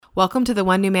Welcome to the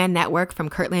One New Man Network from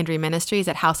Kurt Landry Ministries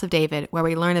at House of David, where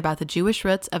we learn about the Jewish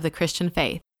roots of the Christian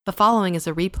faith. The following is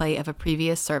a replay of a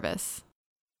previous service.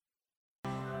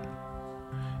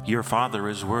 Your Father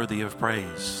is worthy of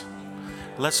praise.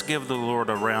 Let's give the Lord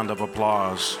a round of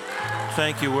applause.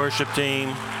 Thank you, worship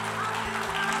team.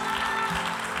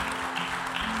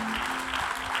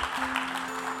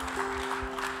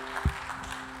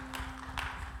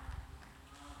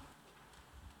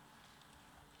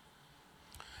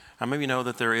 How many of you know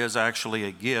that there is actually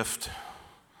a gift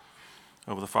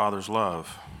of the Father's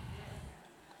love?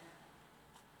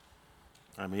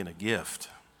 I mean, a gift,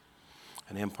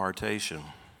 an impartation.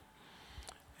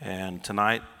 And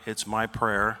tonight, it's my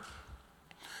prayer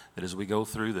that as we go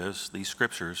through these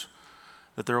scriptures,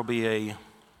 that there will be an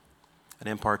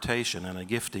impartation and a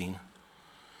gifting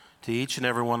to each and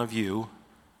every one of you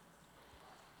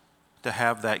to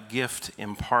have that gift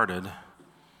imparted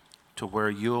to where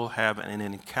you'll have an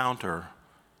encounter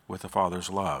with the Father's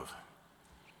love.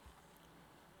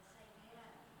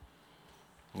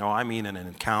 No, I mean an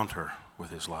encounter with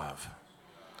His love.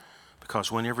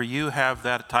 Because whenever you have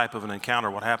that type of an encounter,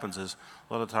 what happens is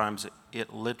a lot of times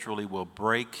it literally will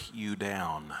break you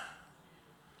down.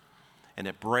 And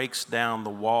it breaks down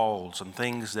the walls and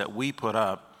things that we put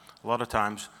up. A lot of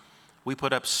times we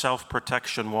put up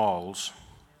self-protection walls.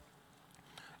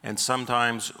 And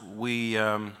sometimes we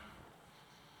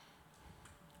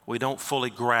don't fully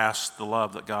grasp the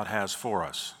love that God has for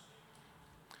us.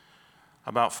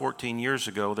 About 14 years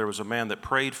ago, there was a man that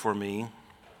prayed for me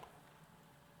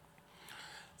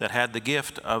that had the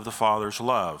gift of the Father's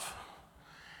love.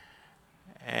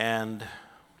 And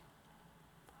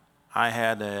I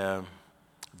had a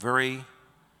very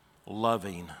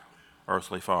loving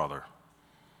earthly father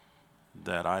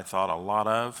that I thought a lot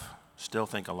of, still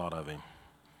think a lot of him.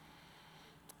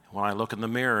 When I look in the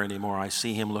mirror anymore, I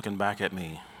see him looking back at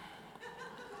me.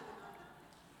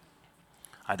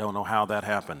 I don't know how that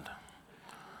happened.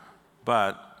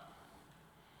 But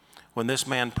when this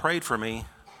man prayed for me,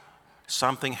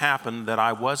 something happened that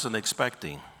I wasn't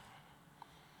expecting.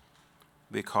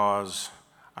 Because,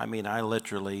 I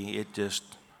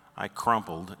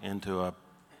crumpled into a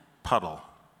puddle.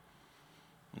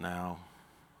 Now,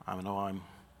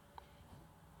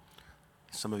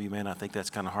 some of you may not think that's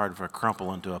kind of hard for a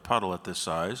crumple into a puddle at this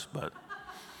size, but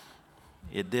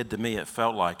it did to me, it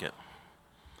felt like it.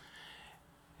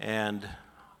 And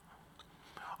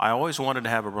I always wanted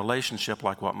to have a relationship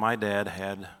like what my dad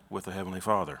had with the Heavenly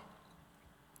Father.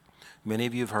 Many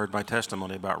of you have heard my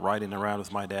testimony about riding around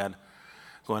with my dad,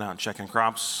 going out and checking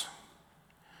crops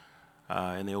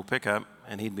in the old pickup,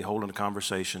 and he'd be holding a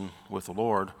conversation with the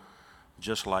Lord,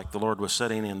 just like the Lord was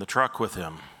sitting in the truck with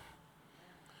him.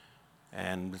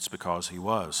 And it's because he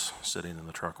was sitting in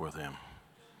the truck with him.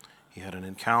 He had an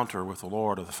encounter with the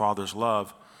Lord of the Father's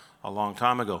love a long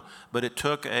time ago. But it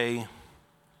took a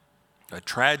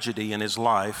tragedy in his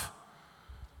life,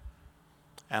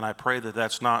 and I pray that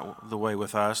that's not the way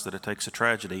with us, that it takes a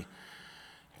tragedy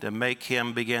to make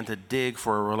him begin to dig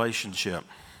for a relationship.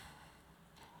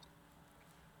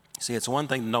 See, it's one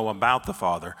thing to know about the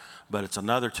Father, but it's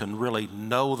another to really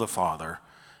know the Father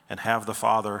and have the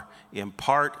Father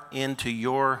impart into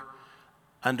your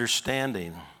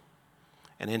understanding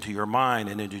and into your mind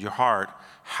and into your heart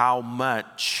how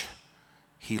much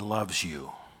He loves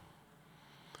you,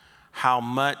 how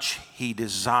much He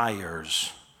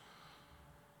desires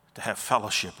to have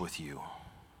fellowship with you.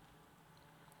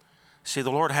 See,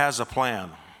 the Lord has a plan.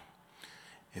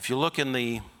 If you look in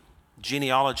the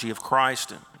genealogy of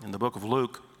Christ in the book of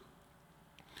Luke,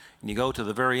 and you go to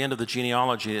the very end of the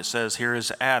genealogy, it says, here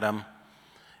is Adam,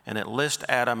 and it lists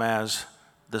Adam as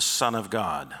the Son of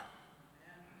God.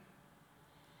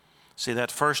 See,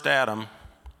 that first Adam,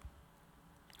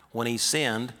 when he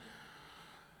sinned,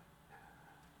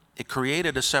 it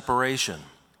created a separation.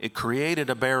 It created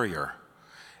a barrier.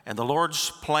 And the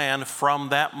Lord's plan from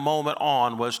that moment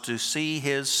on was to see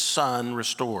His Son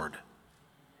restored.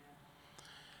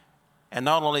 And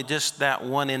not only just that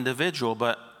one individual,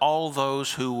 but all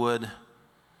those who would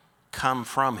come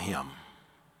from Him,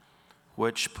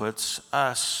 which puts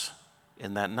us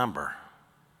in that number.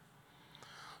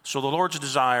 So the Lord's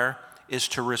desire is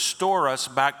to restore us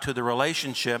back to the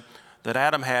relationship that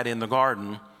Adam had in the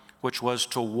garden, which was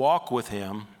to walk with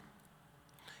Him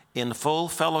in full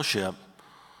fellowship,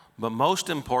 but most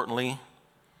importantly,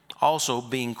 also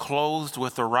being clothed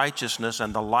with the righteousness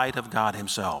and the light of God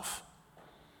Himself.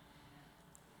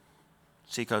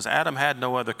 See, because Adam had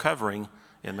no other covering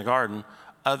in the garden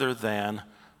other than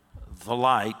the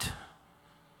light,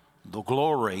 the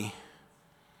glory,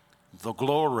 the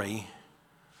glory,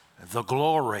 the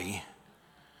glory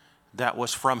that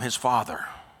was from his Father.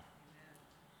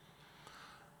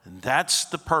 And that's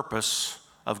the purpose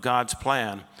of God's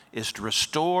plan, is to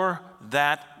restore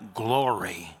that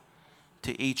glory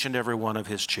to each and every one of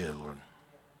his children.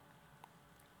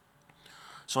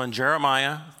 So in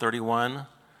Jeremiah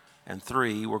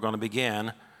 31:3, we're going to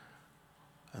begin.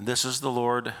 And this is the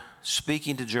Lord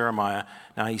speaking to Jeremiah.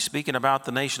 Now, he's speaking about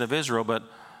the nation of Israel, but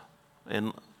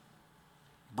in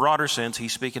broader sense,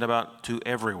 he's speaking about to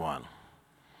everyone.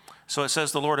 So it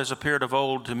says, the Lord has appeared of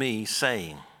old to me,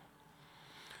 saying,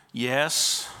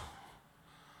 yes,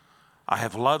 I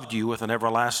have loved you with an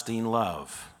everlasting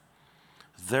love.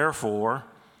 Therefore,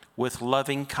 with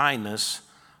loving kindness,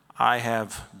 I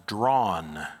have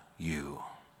drawn you.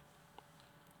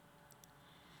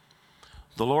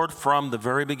 The Lord from the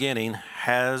very beginning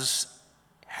has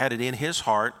had it in his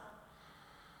heart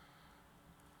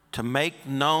to make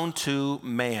known to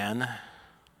man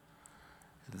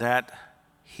that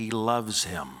he loves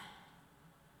him.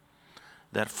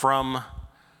 That from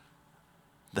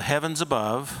the heavens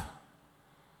above,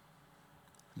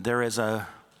 there is a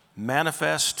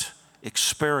manifest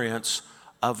experience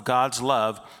of God's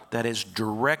love that is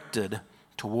directed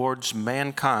towards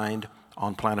mankind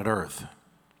on planet Earth.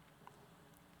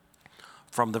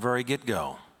 From the very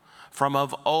get-go, from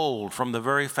of old, from the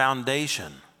very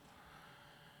foundation.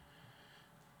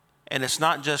 And it's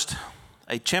not just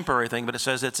a temporary thing, but it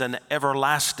says it's an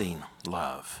everlasting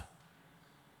love.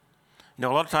 You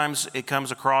know, a lot of times it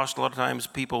comes across, a lot of times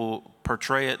people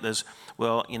portray it as,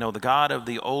 well, you know, the God of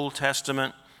the Old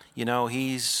Testament, you know,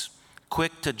 he's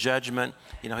quick to judgment.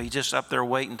 You know, he's just up there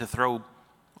waiting to throw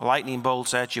lightning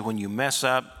bolts at you when you mess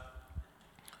up.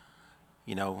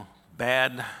 You know,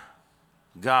 bad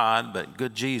God, but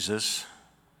good Jesus.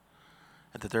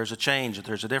 And that there's a change, that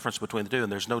there's a difference between the two,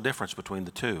 and there's no difference between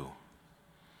the two.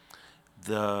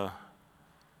 The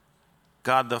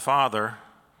God the Father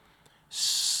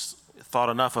thought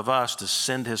enough of us to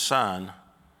send his Son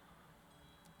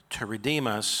to redeem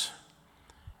us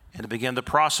and to begin the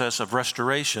process of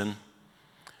restoration,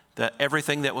 that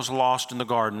everything that was lost in the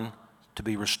garden to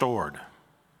be restored.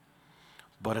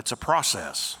 But it's a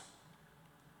process.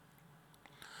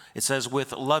 It says,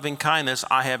 with loving kindness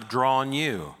I have drawn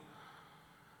you.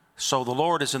 So the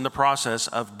Lord is in the process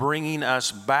of bringing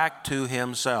us back to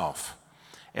himself.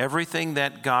 Everything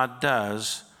that God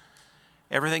does,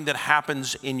 everything that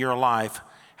happens in your life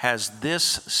has this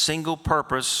single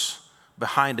purpose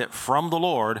behind it from the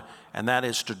Lord, and that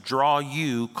is to draw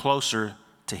you closer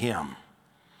to him.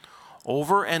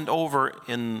 Over and over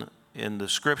in the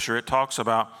scripture, it talks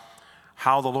about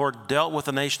how the Lord dealt with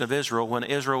the nation of Israel when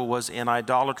Israel was in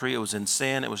idolatry, it was in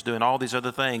sin, it was doing all these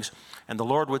other things. And the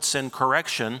Lord would send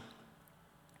correction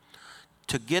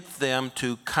to get them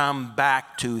to come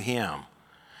back to him.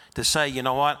 To say, you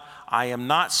know what, I am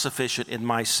not sufficient in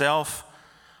myself.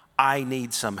 I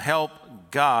need some help.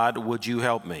 God, would you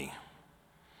help me?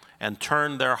 And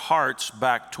turn their hearts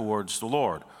back towards the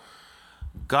Lord.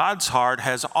 God's heart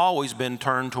has always been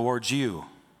turned towards you.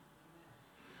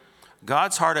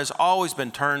 God's heart has always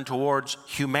been turned towards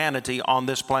humanity on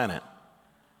this planet.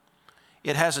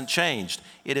 It hasn't changed.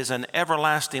 It is an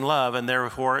everlasting love, and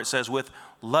therefore it says, with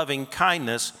loving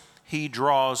kindness, he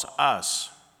draws us.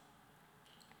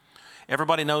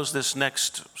 Everybody knows this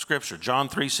next scripture, John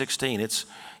 3:16. It's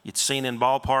seen in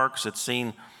ballparks. It's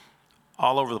seen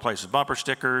all over the place. Bumper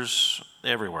stickers,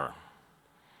 everywhere.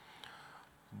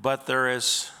 But there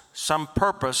is some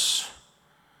purpose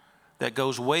that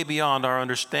goes way beyond our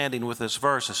understanding with this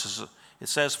verse. It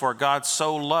says, for God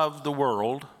so loved the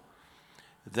world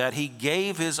that he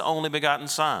gave his only begotten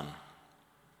Son,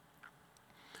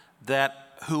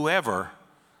 that whoever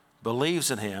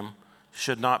believes in him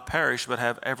should not perish but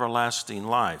have everlasting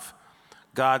life.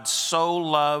 God so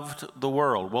loved the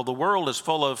world. Well, the world is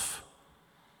full of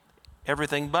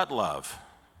everything but love.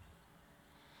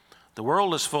 The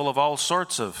world is full of all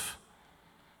sorts of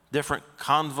different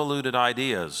convoluted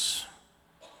ideas.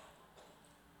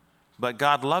 But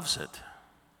God loves it.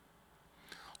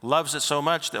 Loves it so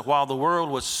much that while the world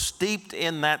was steeped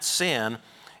in that sin,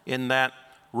 in that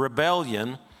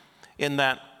rebellion, in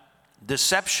that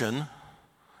deception,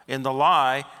 in the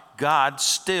lie, God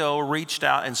still reached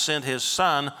out and sent his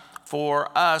Son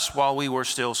for us while we were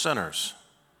still sinners.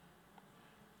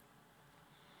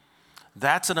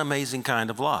 That's an amazing kind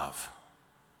of love.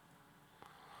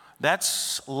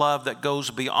 That's love that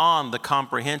goes beyond the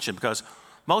comprehension, because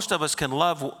most of us can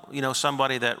love,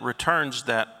 somebody that returns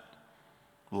that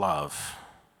love.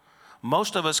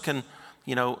 Most of us can,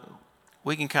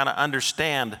 we can kind of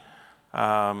understand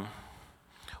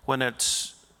when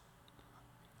it's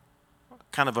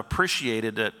kind of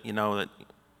appreciated that, that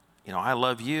I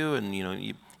love you, and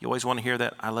you always want to hear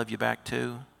that, I love you back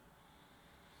too.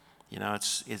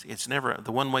 It's never,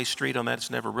 the one-way street on that, it's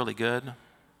never really good.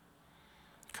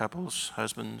 Couples,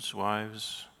 husbands,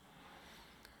 wives.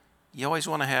 You always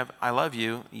want to have, I love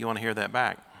you, you want to hear that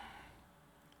back.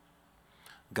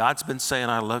 God's been saying,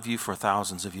 I love you for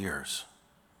thousands of years.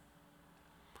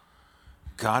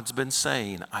 God's been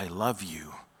saying, I love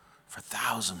you for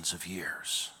thousands of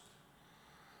years.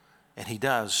 And he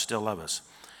does still love us.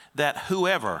 That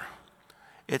whoever,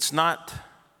 it's not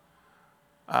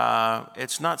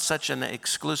such an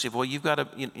exclusive, well, you've got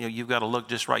to look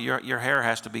just right. Your hair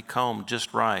has to be combed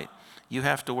just right. You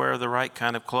have to wear the right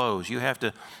kind of clothes. You have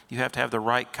to have the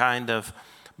right kind of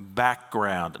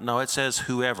background. No, it says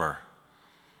whoever.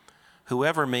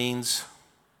 Whoever means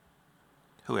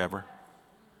whoever.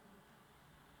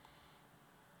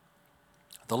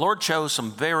 The Lord chose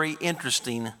some very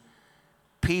interesting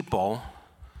people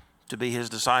to be his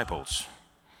disciples.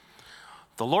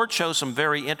 The Lord chose some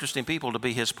very interesting people to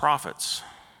be his prophets.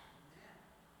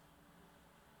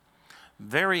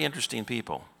 Very interesting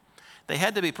people. They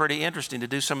had to be pretty interesting to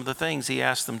do some of the things he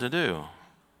asked them to do.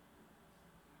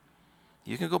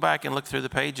 You can go back and look through the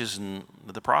pages and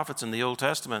the prophets in the Old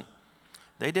Testament.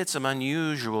 They did some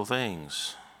unusual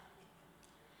things.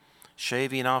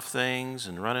 Shaving off things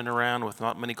and running around with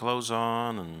not many clothes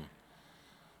on.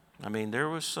 And there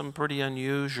was some pretty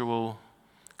unusual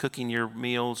cooking your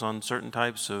meals on certain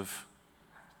types of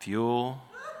fuel.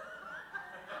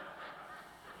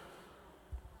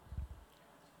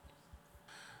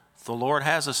 The Lord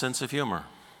has a sense of humor,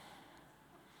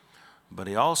 but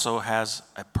he also has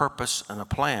a purpose and a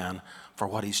plan for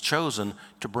what he's chosen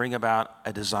to bring about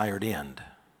a desired end.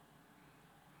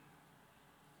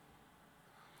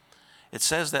 It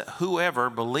says that whoever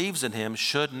believes in him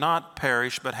should not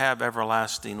perish but have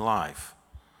everlasting life.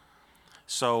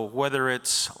 So whether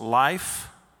it's life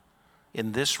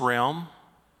in this realm,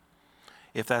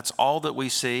 if that's all that we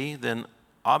see, then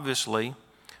obviously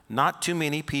not too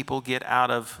many people get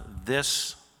out of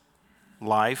this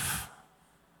life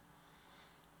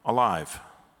alive.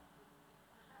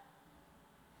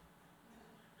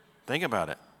 Think about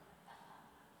it.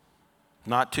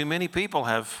 Not too many people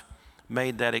have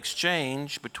made that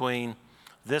exchange between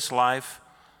this life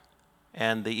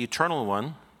and the eternal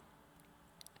one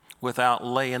without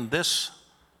laying this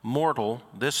mortal,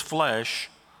 this flesh,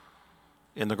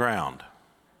 in the ground.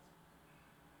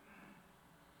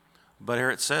 But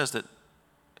here it says that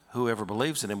whoever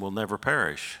believes in him will never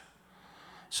perish.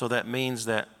 So that means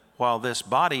that while this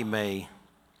body may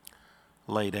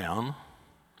lay down,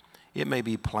 it may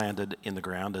be planted in the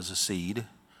ground as a seed,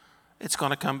 it's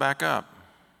going to come back up.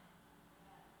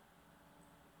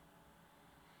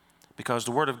 Because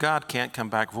the word of God can't come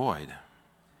back void.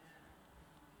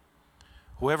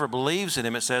 Whoever believes in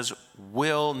him, it says,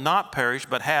 will not perish,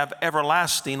 but have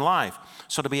everlasting life.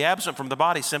 So to be absent from the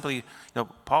body simply,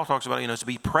 Paul talks about, is to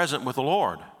be present with the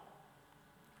Lord.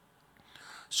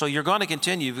 So you're going to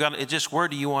continue. It's just, where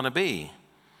do you want to be?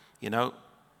 It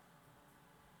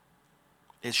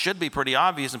should be pretty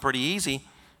obvious and pretty easy,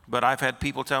 but I've had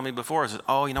people tell me before, I said,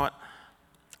 oh, you know what?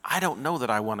 I don't know that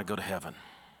I want to go to heaven.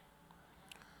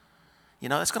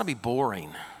 That's going to be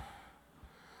boring.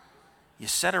 You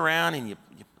sit around and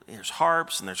there's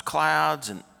harps and there's clouds,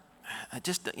 and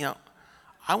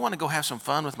I want to go have some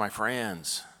fun with my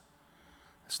friends.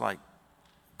 It's like,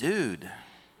 dude,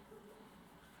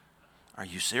 are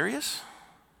you serious?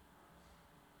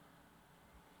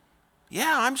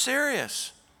 Yeah, I'm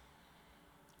serious.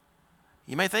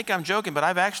 You may think I'm joking, but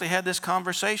I've actually had this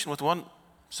conversation with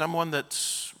someone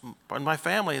that's in my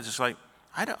family. It's just like,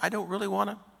 I don't really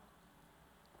want to.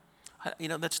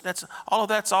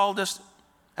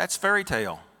 That's fairy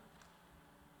tale.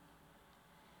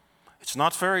 It's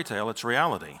not fairy tale, it's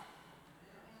reality.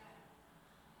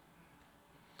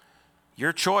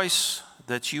 Your choice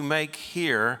that you make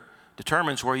here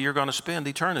determines where you're going to spend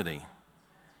eternity.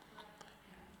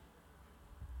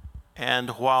 And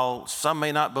while some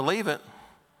may not believe it,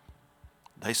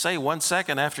 they say 1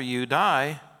 second after you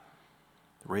die,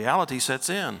 reality sets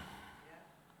in.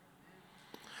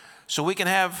 So we can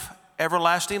have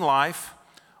everlasting life.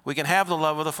 We can have the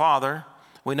love of the Father.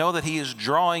 We know that he is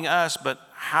drawing us, but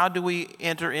how do we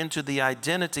enter into the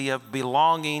identity of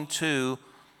belonging to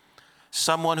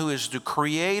someone who is the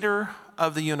creator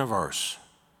of the universe?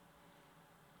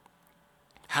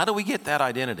 How do we get that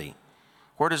identity?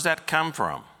 Where does that come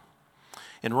from?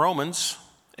 In Romans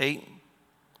 8,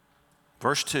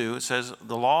 verse 2, it says,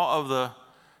 the law of the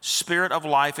Spirit of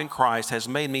life in Christ has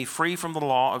made me free from the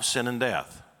law of sin and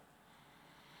death.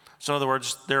 So in other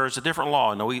words, there is a different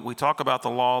law. Now we talk about the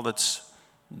law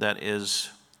that is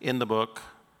in the book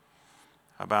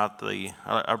about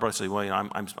everybody say, well,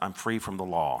 I'm free from the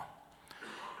law.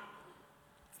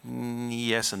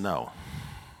 Yes and no.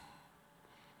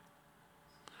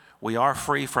 We are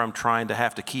free from trying to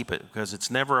have to keep it, because it's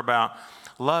never about,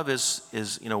 love is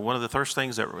one of the first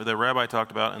things that the rabbi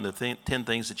talked about, and the 10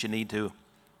 things that you need to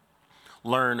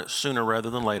learn sooner rather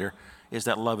than later, is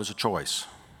that love is a choice.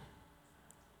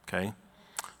 Okay?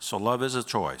 So love is a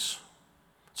choice.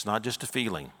 It's not just a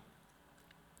feeling.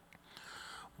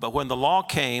 But when the law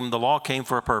came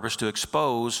for a purpose, to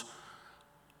expose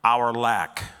our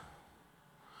lack,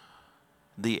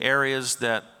 the areas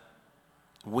that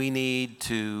we need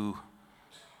to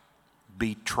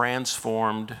be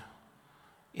transformed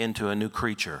into a new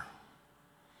creature.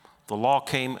 The law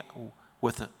came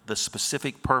with the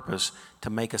specific purpose to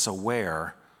make us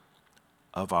aware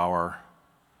of our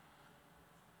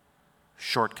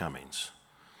shortcomings.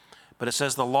 But it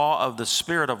says the law of the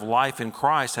Spirit of life in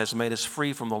Christ has made us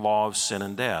free from the law of sin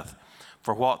and death.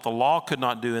 For what the law could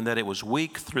not do, in that it was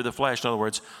weak through the flesh. In other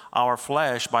words, our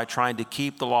flesh, by trying to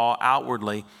keep the law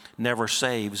outwardly, never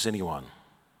saves anyone.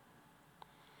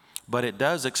 But it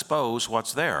does expose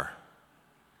what's there.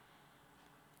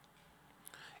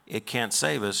 It can't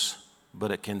save us, but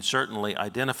it can certainly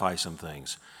identify some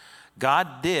things.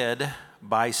 God did,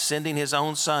 by sending his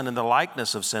own Son in the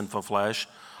likeness of sinful flesh,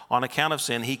 on account of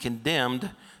sin, he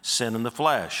condemned sin in the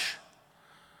flesh,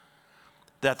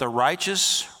 that the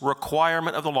righteous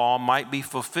requirement of the law might be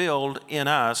fulfilled in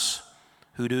us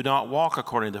who do not walk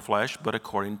according to the flesh, but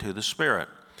according to the Spirit.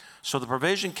 So the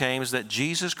provision came is that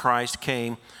Jesus Christ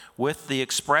came with the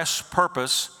express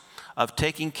purpose of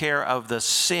taking care of the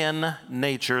sin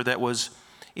nature that was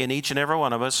in each and every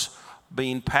one of us,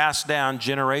 being passed down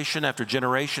generation after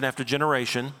generation after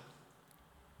generation.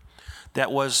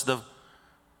 That was the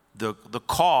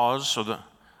cause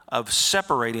of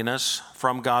separating us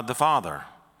from God the Father.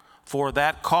 For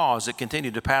that cause, it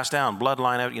continued to pass down,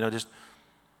 bloodline out, just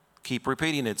keep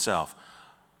repeating itself.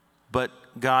 But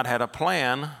God had a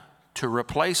plan to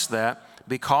replace that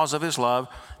because of his love,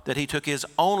 that he took his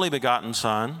only begotten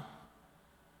Son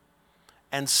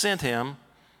and sent him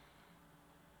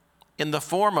in the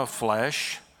form of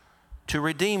flesh to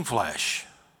redeem flesh.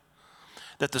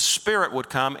 That the Spirit would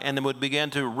come and then would begin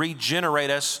to regenerate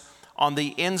us on the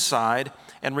inside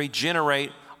and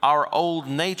regenerate our old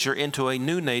nature into a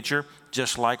new nature,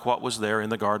 just like what was there in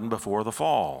the garden before the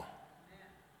fall.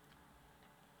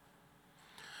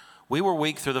 We were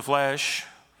weak through the flesh.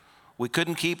 We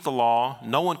couldn't keep the law.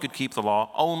 No one could keep the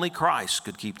law. Only Christ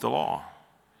could keep the law.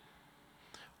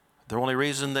 The only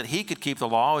reason that he could keep the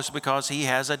law is because he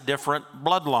has a different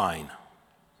bloodline.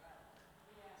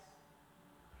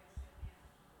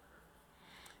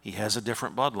 He has a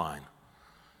different bloodline.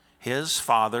 His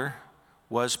father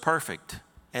was perfect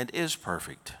and is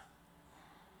perfect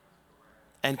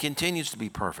and continues to be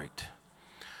perfect.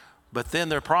 But then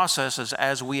their process is,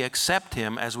 as we accept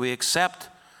him, as we accept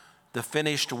the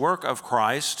finished work of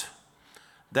Christ,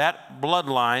 that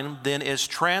bloodline then is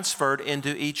transferred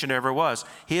into each and every one.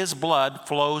 His blood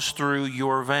flows through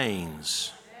your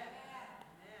veins.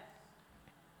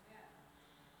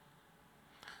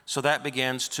 So that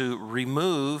begins to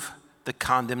remove the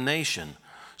condemnation,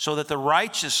 so that the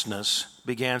righteousness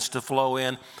begins to flow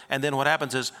in. And then what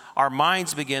happens is our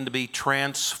minds begin to be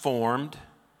transformed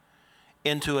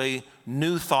into a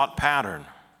new thought pattern.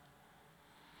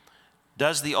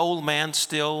 Does the old man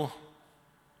still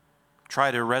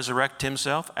try to resurrect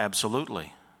himself?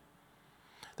 Absolutely.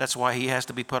 That's why he has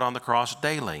to be put on the cross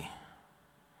daily.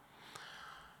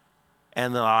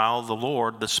 And allow the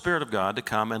Lord, the Spirit of God, to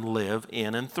come and live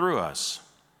in and through us.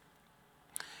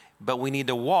 But we need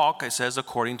to walk, it says,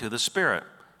 according to the Spirit.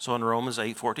 So in Romans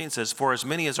 8:14 it says, for as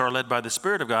many as are led by the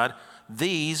Spirit of God,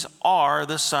 these are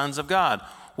the sons of God.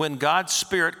 When God's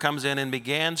Spirit comes in and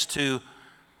begins to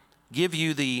give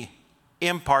you the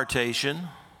impartation,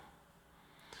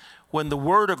 when the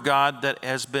Word of God that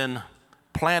has been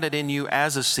planted in you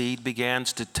as a seed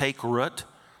begins to take root,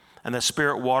 and the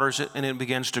Spirit waters it and it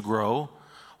begins to grow,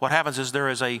 what happens is there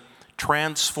is a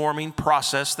transforming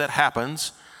process that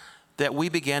happens, that we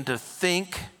begin to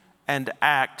think and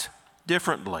act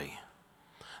differently.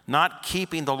 Not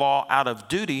keeping the law out of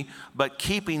duty, but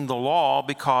keeping the law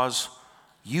because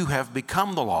you have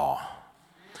become the law.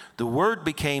 The Word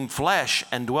became flesh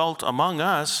and dwelt among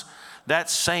us. That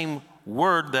same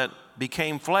Word that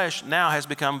became flesh now has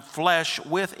become flesh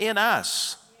within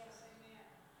us.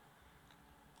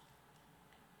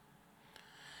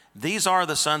 These are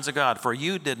the sons of God. For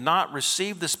you did not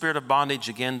receive the spirit of bondage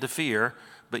again to fear,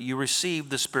 but you received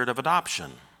the spirit of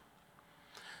adoption.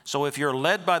 So if you're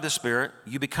led by the Spirit,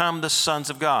 you become the sons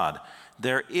of God.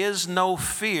 There is no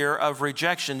fear of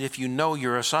rejection if you know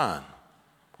you're a son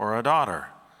or a daughter.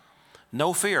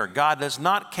 No fear. God does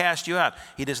not cast you out.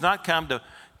 He does not come to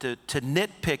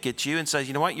nitpick at you and say,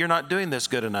 you know what, you're not doing this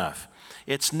good enough.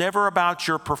 It's never about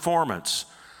your performance.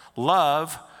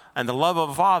 Love and the love of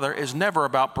a father is never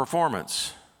about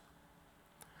performance.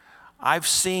 I've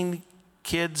seen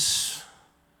kids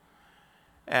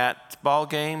at ball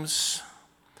games,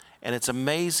 and it's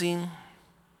amazing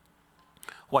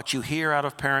what you hear out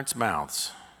of parents'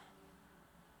 mouths.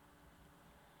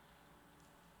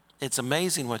 It's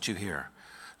amazing what you hear.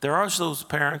 There are those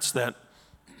parents that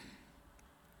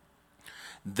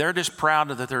they're just proud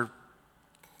that their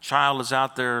child is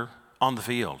out there on the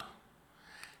field.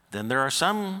 Then there are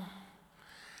some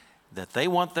that they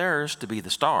want theirs to be the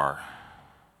star.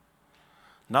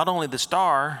 Not only the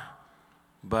star,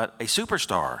 but a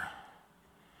superstar.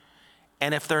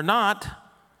 And if they're not,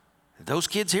 those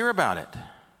kids hear about it.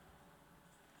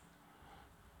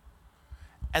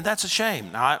 And that's a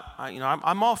shame. Now,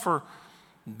 I'm all for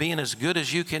being as good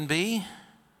as you can be,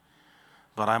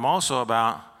 but I'm also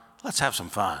about, let's have some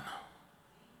fun.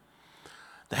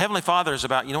 The Heavenly Father is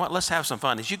about, you know what, let's have some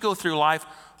fun. As you go through life,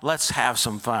 let's have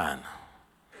some fun.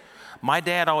 My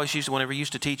dad always used to, whenever he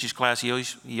used to teach his class, he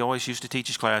always used to teach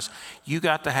his class, you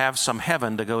got to have some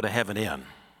heaven to go to heaven in.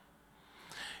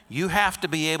 You have to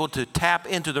be able to tap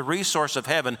into the resource of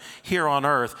heaven here on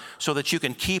earth so that you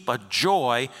can keep a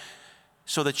joy,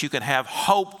 so that you can have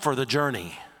hope for the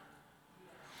journey.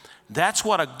 That's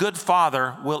what a good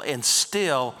father will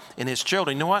instill in his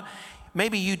children. You know what?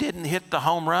 Maybe you didn't hit the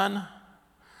home run.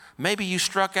 Maybe you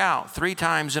struck out 3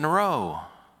 times in a row.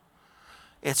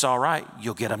 It's all right.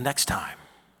 You'll get them next time.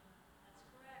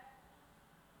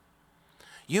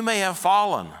 You may have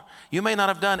fallen. You may not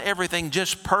have done everything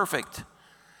just perfect.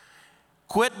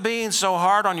 Quit being so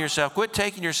hard on yourself. Quit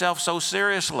taking yourself so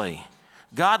seriously.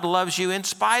 God loves you in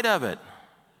spite of it.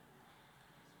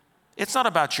 It's not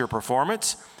about your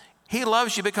performance. He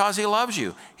loves you because He loves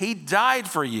you. He died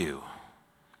for you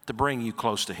to bring you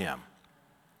close to Him.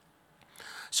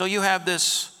 So you have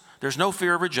this, there's no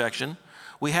fear of rejection.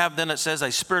 We have then, it says,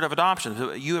 a spirit of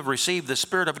adoption. You have received the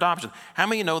spirit of adoption. How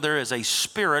many know there is a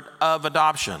spirit of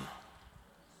adoption?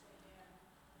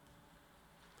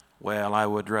 Well, I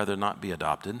would rather not be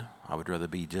adopted. I would rather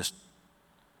be just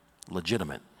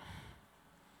legitimate.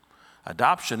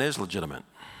 Adoption is legitimate.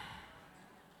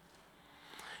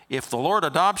 If the Lord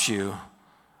adopts you,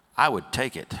 I would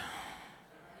take it.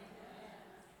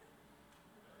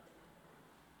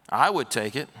 I would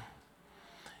take it.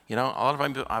 You know, a lot of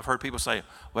times I've heard people say,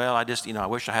 well, I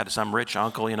wish I had some rich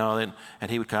uncle, and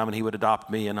he would come and he would adopt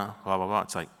me and blah, blah, blah.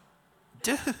 It's like,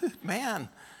 dude, man,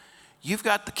 you've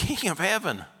got the King of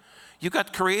Heaven. You've got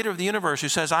the Creator of the universe who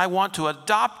says, I want to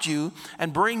adopt you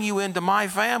and bring you into my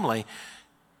family.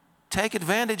 Take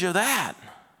advantage of that.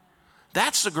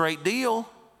 That's a great deal.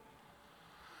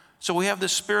 So we have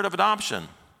this spirit of adoption.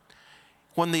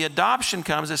 When the adoption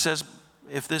comes, it says,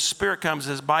 if this spirit comes, it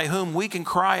says, by whom we can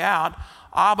cry out,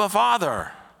 Abba,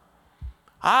 Father.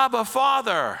 Abba,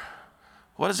 Father.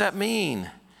 What does that mean?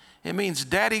 It means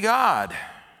Daddy God.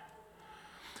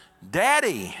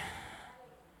 Daddy.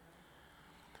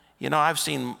 You know, I've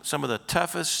seen some of the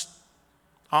toughest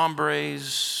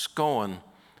hombres going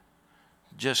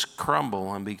just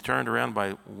crumble and be turned around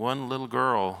by one little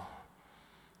girl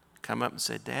come up and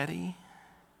say, Daddy.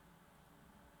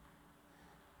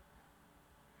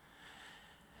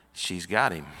 She's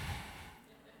got him.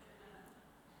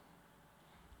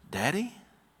 Daddy,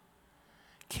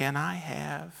 can I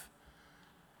have?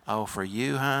 Oh, for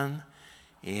you, hon,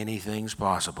 anything's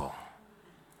possible.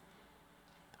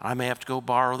 I may have to go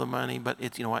borrow the money,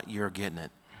 but you know what? You're getting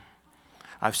it.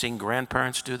 I've seen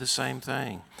grandparents do the same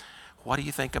thing. What do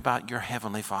you think about your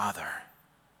Heavenly Father?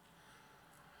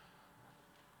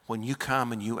 When you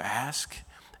come and you ask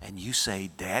and you say,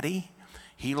 Daddy,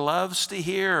 He loves to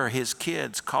hear His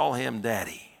kids call Him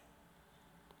Daddy.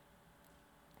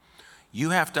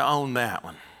 You have to own that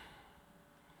one.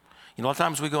 You know, a lot of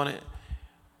times we go into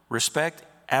respect,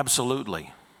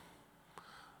 absolutely.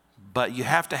 But you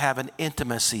have to have an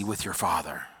intimacy with your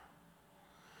Father.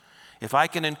 If I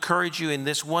can encourage you in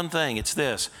this one thing, it's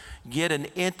this. Get an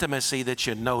intimacy that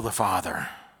you know the Father.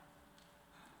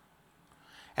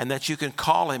 And that you can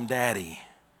call Him Daddy.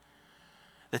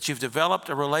 That you've developed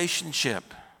a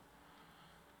relationship.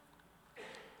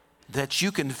 That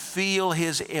you can feel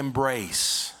His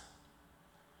embrace.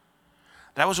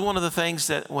 That was one of the things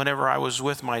that whenever I was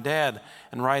with my dad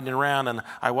and riding around and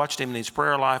I watched him in his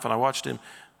prayer life and I watched him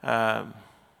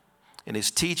in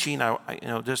his teaching, I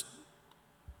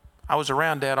was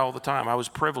around Dad all the time. I was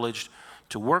privileged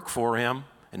to work for him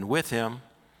and with him.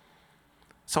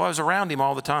 So I was around him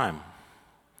all the time.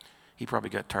 He probably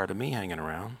got tired of me hanging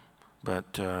around,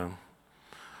 but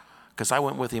because I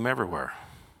went with him everywhere.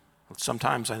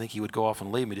 Sometimes I think he would go off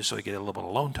and leave me just so he could get a little bit of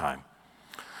alone time.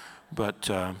 But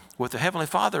with the Heavenly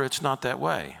Father, it's not that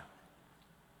way.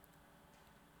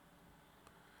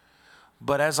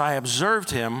 But as I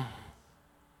observed him,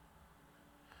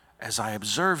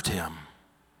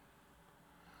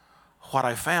 what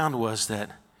I found was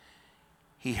that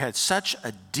he had such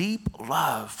a deep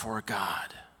love for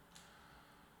God.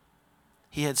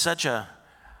 He had such a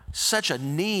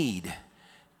need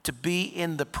to be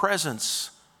in the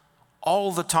presence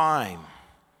all the time.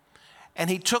 And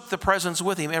he took the presence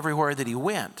with him everywhere that he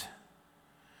went.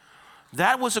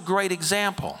 That was a great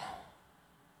example.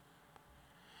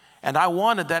 And I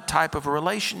wanted that type of a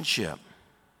relationship.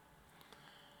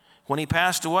 When he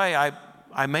passed away,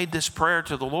 I made this prayer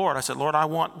to the Lord. I said, Lord, I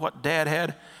want what Dad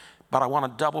had, but I want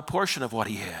a double portion of what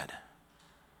he had.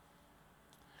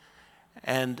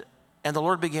 And the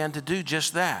Lord began to do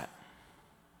just that.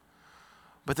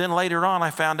 But then later on, I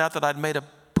found out that I'd made a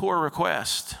poor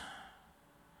request,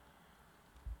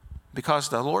 because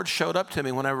the Lord showed up to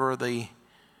me whenever the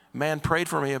man prayed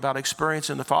for me about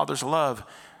experiencing the Father's love.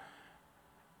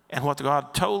 And what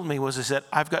God told me is that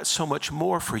I've got so much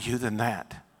more for you than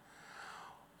that.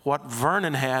 What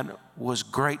Vernon had was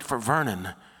great for Vernon,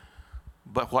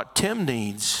 but what Tim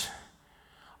needs,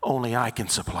 only I can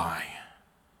supply.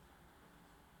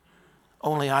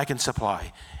 Only I can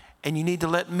supply. And you need to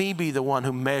let me be the one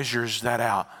who measures that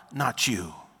out, not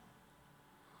you.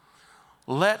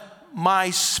 Let my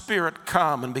Spirit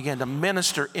come and begin to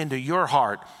minister into your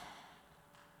heart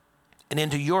and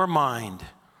into your mind.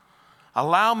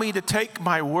 Allow me to take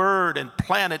my word and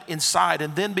plant it inside,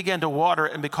 and then begin to water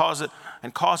it and cause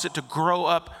it to grow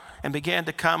up and begin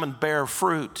to come and bear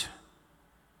fruit.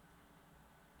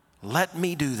 Let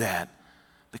me do that,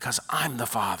 because I'm the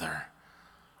Father.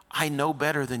 I know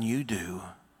better than you do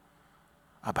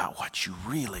about what you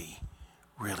really,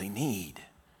 really need.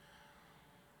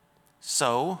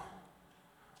 So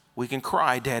we can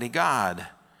cry, Daddy God.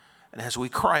 And as we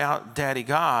cry out, Daddy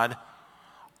God,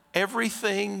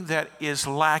 everything that is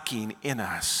lacking in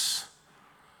us.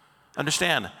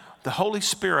 Understand, the Holy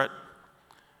Spirit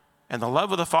and the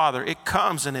love of the Father, it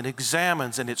comes and it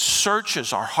examines and it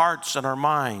searches our hearts and our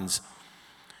minds.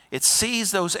 It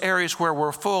sees those areas where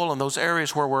we're full and those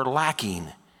areas where we're lacking.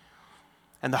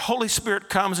 And the Holy Spirit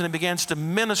comes and it begins to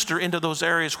minister into those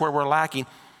areas where we're lacking,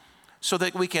 so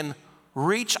that we can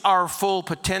reach our full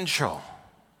potential.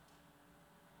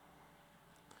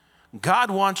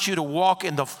 God wants you to walk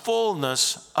in the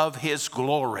fullness of His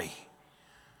glory.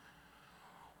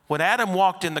 When Adam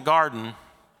walked in the garden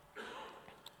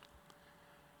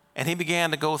and he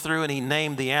began to go through and he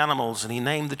named the animals and he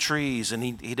named the trees and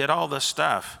he did all this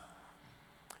stuff,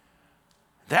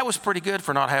 that was pretty good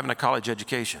for not having a college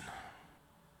education.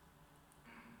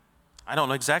 I don't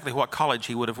know exactly what college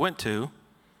he would have went to.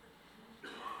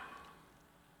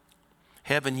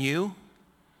 Heaven U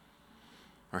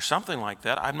or something like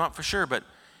that. I'm not for sure, but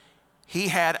he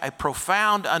had a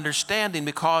profound understanding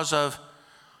because of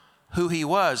who he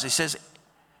was. He says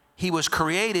he was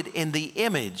created in the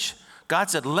image. God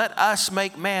said, let us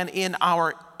make man in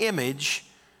our image,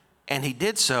 and he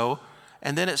did so.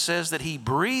 And then it says that he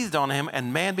breathed on him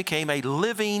and man became a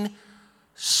living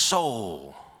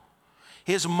soul.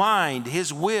 His mind,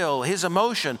 his will, his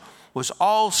emotion was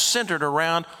all centered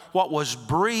around what was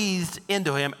breathed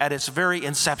into him at its very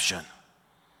inception.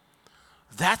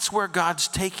 That's where God's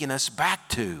taking us back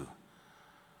to.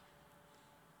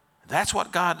 That's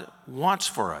what God wants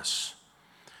for us.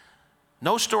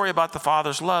 No story about the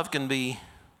Father's love can be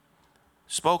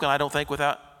spoken, I don't think,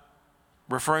 without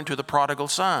referring to the prodigal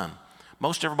son.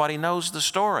 Most everybody knows the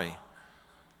story.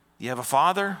 You have a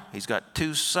father, he's got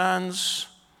two sons,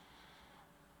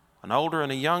 an older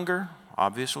and a younger,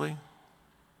 obviously.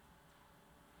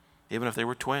 Even if they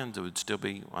were twins, it would still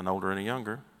be an older and a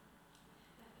younger.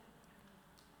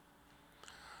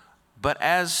 But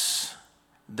as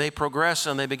they progress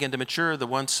and they begin to mature, the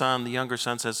one son, the younger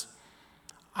son, says,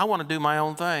 I want to do my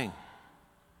own thing.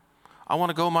 I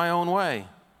want to go my own way.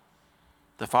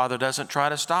 The father doesn't try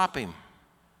to stop him.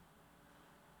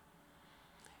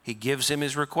 He gives him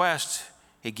his request.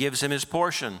 He gives him his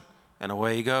portion, and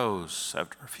away he goes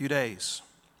after a few days.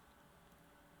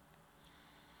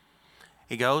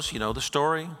 He goes, you know the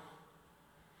story,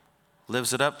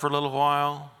 lives it up for a little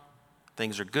while.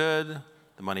 Things are good.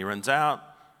 The money runs out.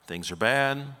 Things are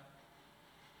bad.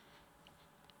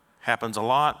 Happens a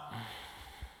lot.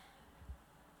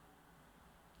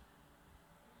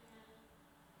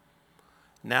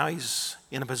 Now he's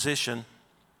in a position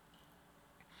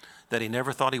that he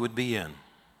never thought he would be in.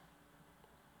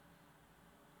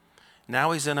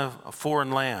 Now he's in a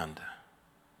foreign land.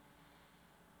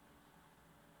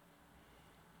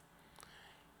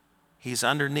 He's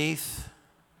underneath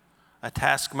a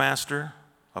taskmaster,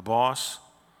 a boss,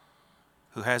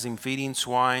 who has him feeding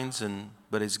swines,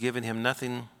 but has given him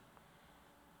nothing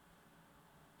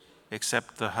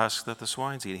except the husk that the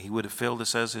swines eat. He would have filled, it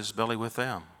says, his belly with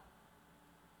them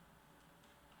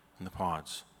in the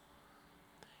pods.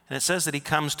 And it says that he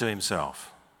comes to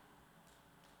himself.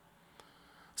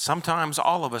 Sometimes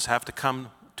all of us have to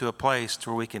come to a place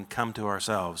where we can come to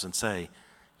ourselves and say,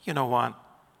 you know what?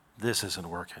 This isn't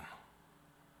working.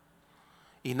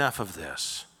 Enough of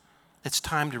this. It's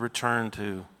time to return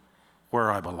to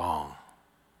where I belong.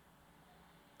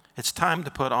 It's time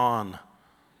to put on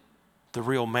the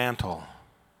real mantle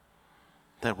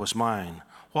that was mine.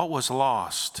 What was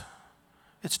lost?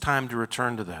 It's time to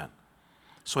return to that.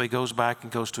 So he goes back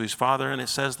and goes to his father, and it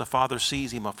says the father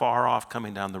sees him afar off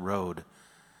coming down the road.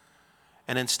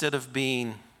 And instead of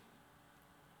being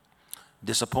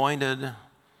disappointed,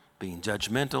 being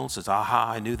judgmental, says,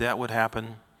 aha, I knew that would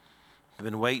happen. I've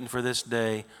been waiting for this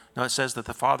day. No, it says that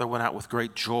the father went out with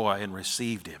great joy and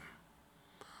received him,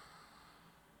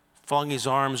 flung his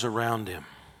arms around him,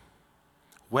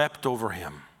 wept over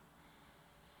him,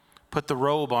 put the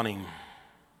robe on him,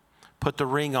 put the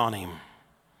ring on him,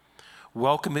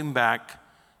 welcomed him back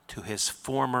to his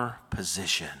former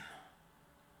position.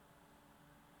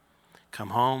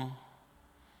 Come home,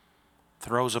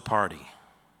 throws a party.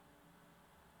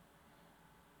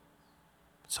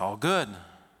 It's all good.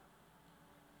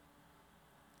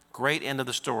 Great end of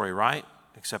the story, right?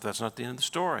 Except that's not the end of the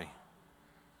story.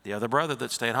 The other brother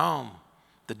that stayed home,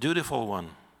 the dutiful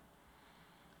one,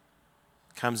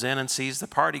 comes in and sees the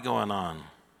party going on.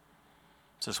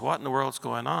 Says, what in the world's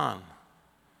going on?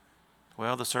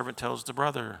 Well, the servant tells the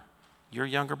brother, your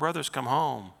younger brother's come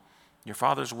home. Your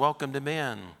father's welcomed him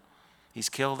in. He's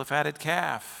killed a fatted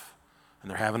calf, and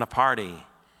they're having a party.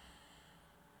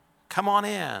 Come on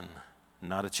in.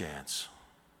 Not a chance.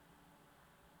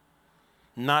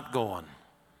 Not going.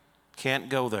 Can't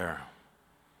go there.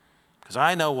 Because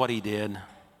I know what he did.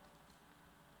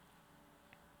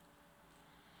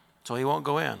 So he won't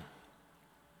go in.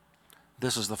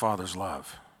 This is the Father's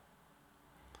love.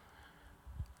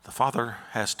 The Father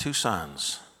has two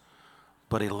sons,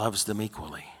 but he loves them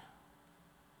equally.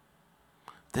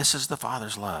 This is the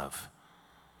Father's love.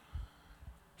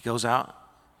 He goes out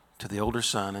to the older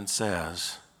son and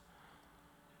says,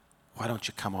 why don't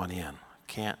you come on in?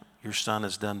 Can't. Your son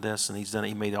has done this and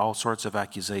he made all sorts of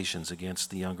accusations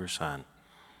against the younger son.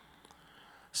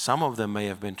 Some of them may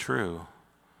have been true.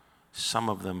 Some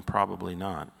of them probably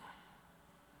not.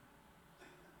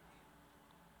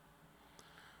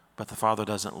 But the father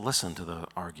doesn't listen to the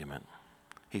argument.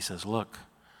 He says, look,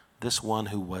 this one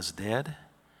who was dead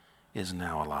is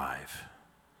now alive.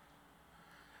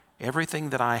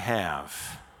 Everything that I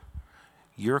have,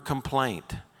 your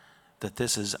complaint that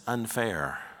this is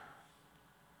unfair,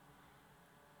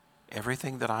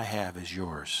 everything that I have is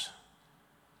yours.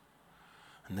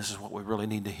 And this is what we really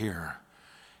need to hear.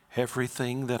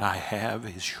 Everything that I have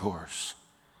is yours.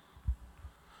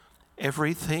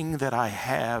 Everything that I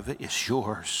have is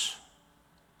yours.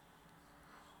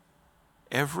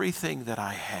 Everything that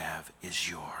I have is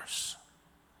yours.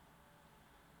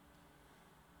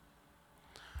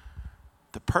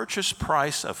 The purchase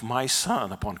price of my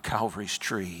son upon Calvary's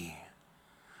tree,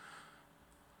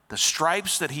 the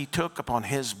stripes that he took upon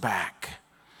his back,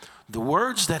 the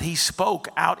words that he spoke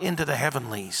out into the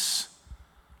heavenlies,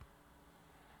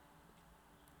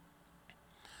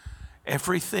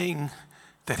 everything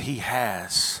that he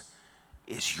has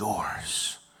is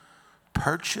yours,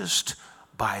 purchased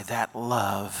by that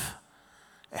love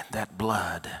and that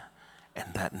blood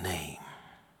and that name.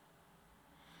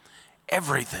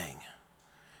 Everything.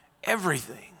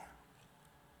 Everything.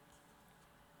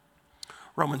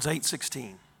 Romans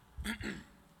 8:16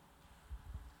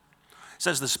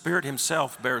 says the Spirit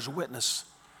himself bears witness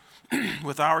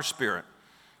with our spirit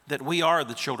that we are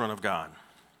the children of God.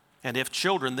 And if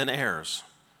children, then heirs.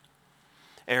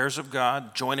 Heirs of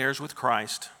God, joint heirs with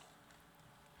Christ.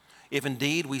 If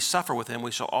indeed we suffer with him,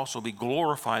 we shall also be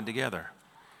glorified together.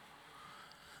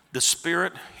 The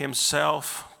Spirit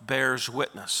himself bears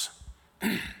witness.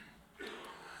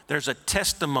 There's a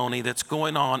testimony that's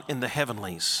going on in the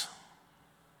heavenlies.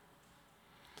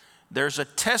 There's a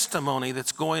testimony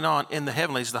that's going on in the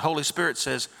heavenlies. The Holy Spirit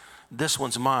says, this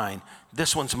one's mine,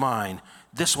 this one's mine,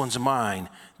 this one's mine,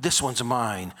 this one's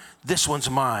mine, this one's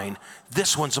mine,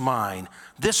 this one's mine,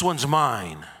 this one's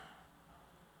mine.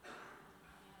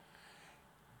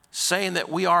 Saying that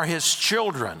we are his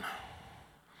children.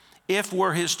 if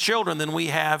we're his children, then we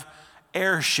have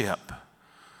heirship.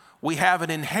 We have an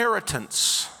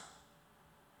inheritance.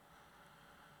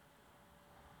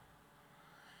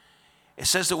 It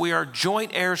says that we are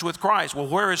joint heirs with Christ. Well,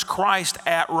 where is Christ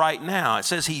at right now? It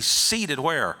says he's seated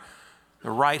where? The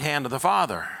right hand of the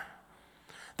Father.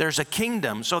 There's a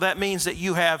kingdom, so that means that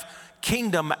you have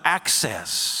kingdom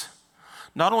access.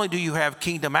 Not only do you have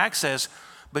kingdom access,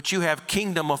 but you have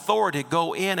kingdom authority to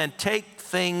go in and take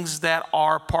things that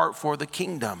are part for the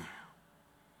kingdom.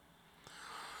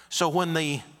 So when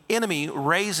the enemy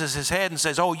raises his head and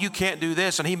says, oh, you can't do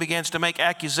this, and he begins to make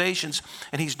accusations,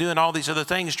 and he's doing all these other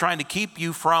things trying to keep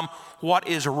you from what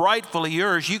is rightfully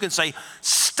yours, you can say,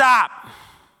 stop,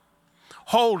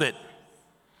 hold it.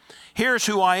 Here's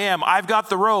who I am. I've got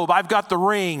the robe, I've got the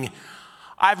ring,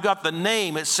 I've got the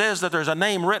name. It says that there's a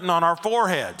name written on our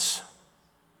foreheads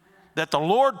that the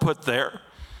Lord put there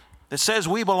that says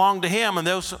we belong to him, and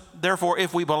therefore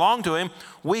if we belong to him,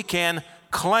 we can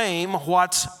claim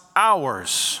what's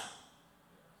ours.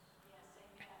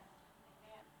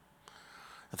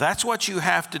 That's what you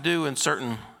have to do in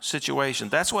certain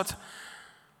situations. That's what,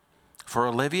 for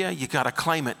Olivia, you got to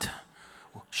claim it.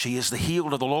 She is the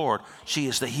healed of the Lord. She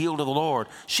is the healed of the Lord.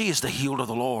 She is the healed of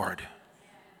the Lord.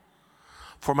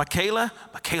 For Michaela,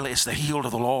 Michaela is the healed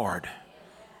of the Lord.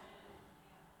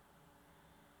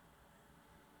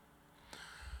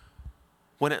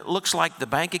 When it looks like the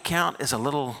bank account is a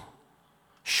little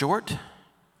short,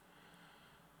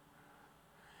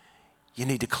 you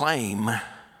need to claim,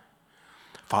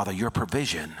 Father, your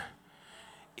provision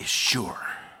is sure.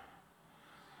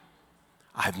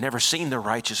 I've never seen the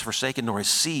righteous forsaken, nor his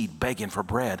seed begging for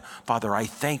bread. Father, I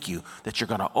thank you that you're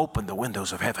going to open the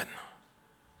windows of heaven.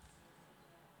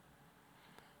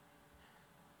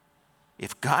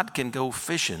 If God can go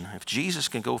fishing, if Jesus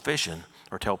can go fishing,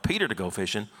 or tell Peter to go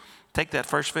fishing, take that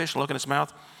first fish, look in its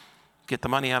mouth, get the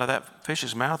money out of that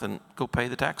fish's mouth, and go pay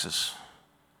the taxes.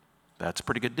 That's a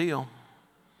pretty good deal.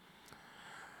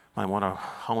 Might want to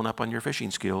hone up on your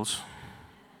fishing skills.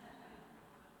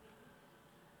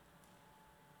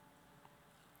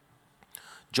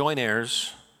 Joint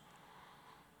heirs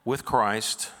with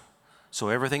Christ, so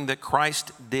everything that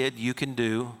Christ did, you can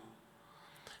do.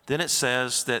 Then it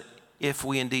says that if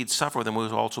we indeed suffer with him, we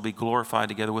will also be glorified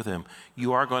together with him.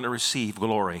 You are going to receive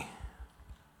glory.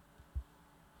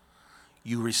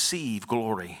 You receive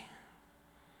glory.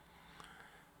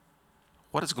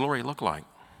 What does glory look like?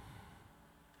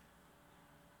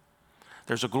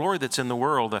 There's a glory that's in the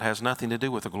world that has nothing to do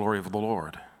with the glory of the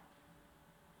Lord.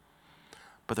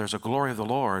 But there's a glory of the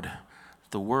Lord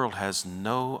the world has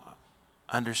no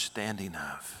understanding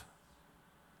of.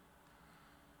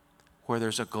 Where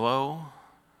there's a glow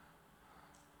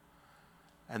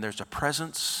and there's a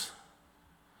presence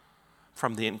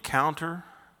from the encounter,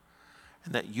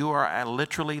 and that you are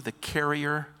literally the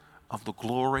carrier of the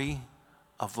glory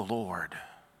of the Lord.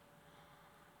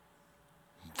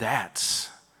 That's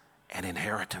an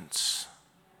inheritance.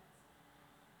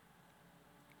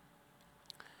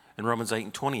 In Romans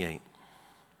 8:28, it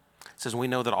says, we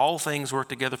know that all things work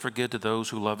together for good to those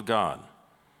who love God.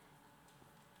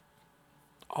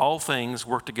 All things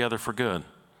work together for good.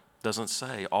 Doesn't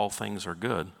say all things are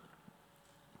good.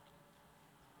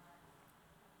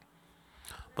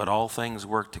 But all things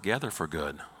work together for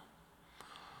good.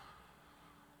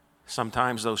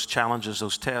 Sometimes those challenges,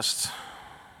 those tests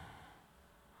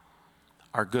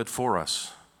are good for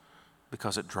us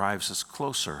because it drives us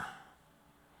closer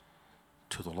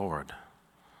to the Lord.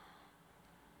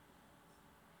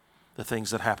 The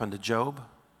things that happened to Job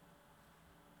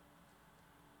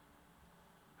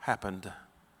happened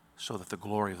so that the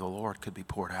glory of the Lord could be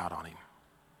poured out on him.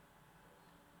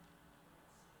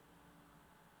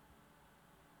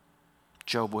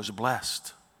 Job was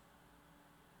blessed.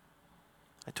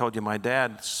 I told you my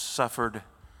dad suffered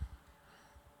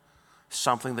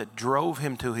something that drove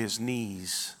him to his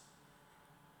knees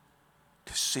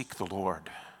to seek the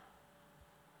Lord.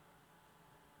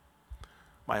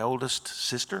 My older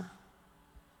sister,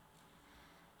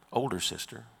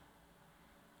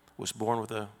 was born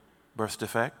with a birth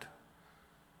defect.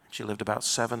 She lived about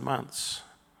 7 months.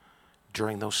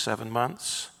 During those 7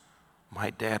 months, my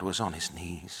dad was on his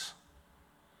knees.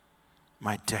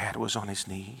 My dad was on his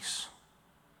knees.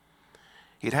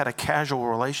 He'd had a casual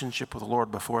relationship with the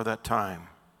Lord before that time.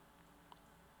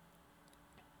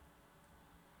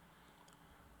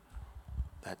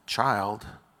 That child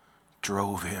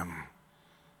drove him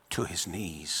to his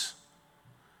knees.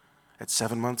 At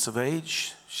 7 months of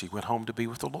age, she went home to be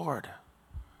with the Lord.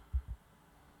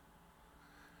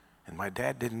 And my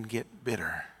dad didn't get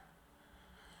bitter.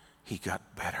 He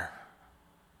got better.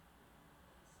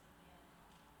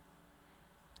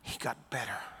 got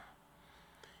better.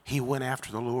 He went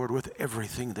after the Lord with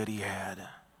everything that he had.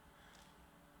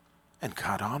 And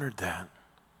God honored that.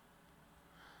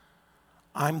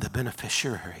 I'm the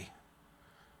beneficiary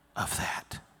of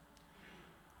that.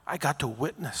 I got to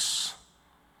witness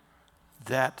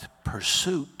that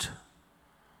pursuit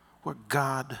where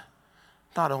God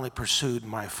not only pursued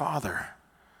my father,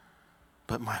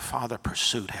 but my father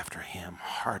pursued after him,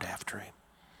 hard after him.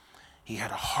 He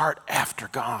had a heart after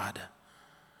God.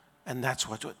 And that's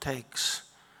what it takes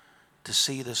to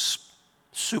see this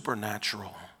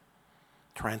supernatural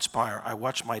transpire. I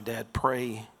watched my dad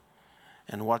pray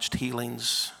and watched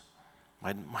healings.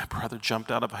 My brother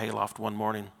jumped out of a hayloft one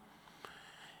morning.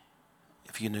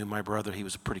 If you knew my brother, he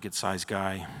was a pretty good sized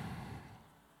guy.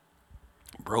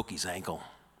 Broke his ankle.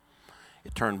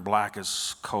 It turned black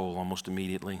as coal almost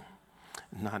immediately.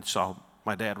 And I saw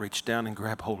my dad reach down and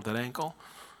grab hold of that ankle.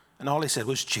 And all he said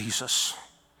was, Jesus,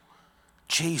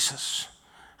 Jesus.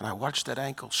 And I watched that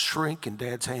ankle shrink in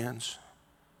Dad's hands.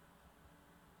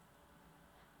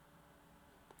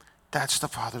 That's the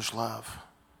Father's love.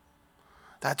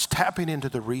 That's tapping into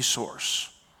the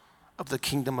resource of the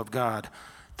kingdom of God.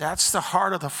 That's the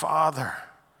heart of the Father,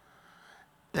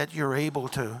 that you're able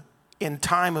to, in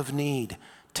time of need,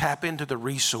 tap into the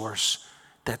resource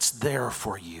that's there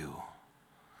for you.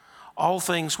 All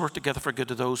things work together for good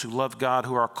to those who love God,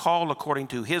 who are called according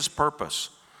to his purpose.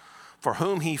 For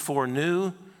whom he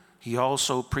foreknew, he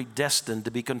also predestined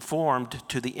to be conformed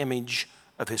to the image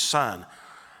of his Son.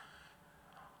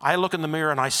 I look in the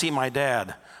mirror and I see my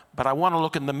dad, but I want to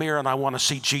look in the mirror and I want to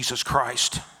see Jesus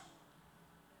Christ.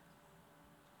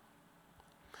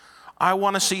 I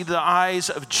want to see the eyes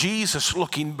of Jesus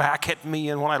looking back at me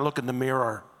and when I look in the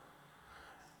mirror.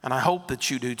 And I hope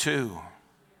that you do too.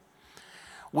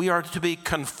 We are to be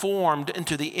conformed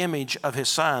into the image of his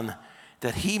Son,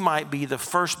 that he might be the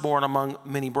firstborn among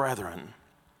many brethren.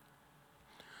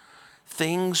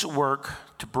 Things work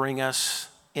to bring us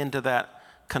into that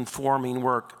conforming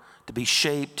work, to be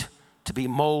shaped, to be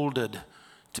molded,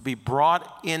 to be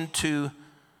brought into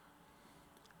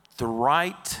the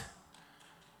right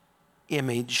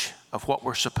image of what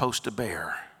we're supposed to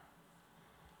bear.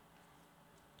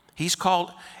 He's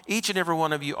called, each and every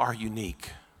one of you are unique.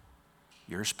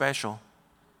 You're special.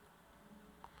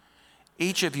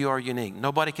 Each of you are unique.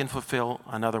 Nobody can fulfill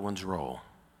another one's role.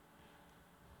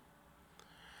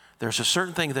 There's a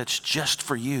certain thing that's just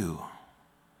for you.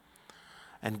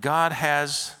 And God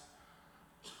has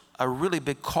a really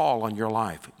big call on your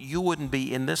life. You wouldn't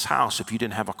be in this house if you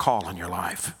didn't have a call on your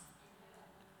life.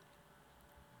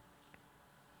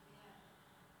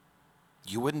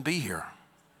 You wouldn't be here.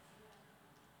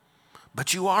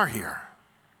 But you are here.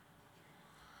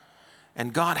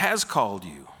 And God has called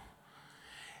you.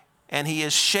 And he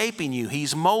is shaping you.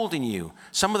 He's molding you.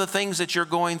 Some of the things that you're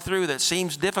going through that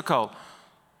seems difficult.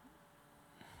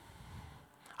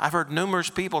 I've heard numerous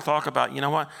people talk about, you know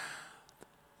what?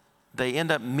 They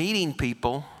end up meeting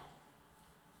people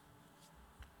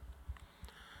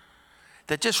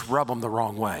that just rub them the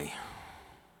wrong way.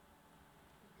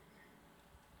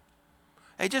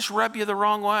 They just rub you the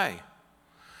wrong way.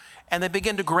 And they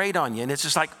begin to grate on you. And it's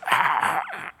just like,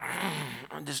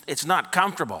 it's not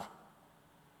comfortable.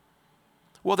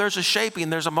 Well, there's a shaping,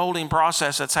 there's a molding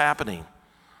process that's happening.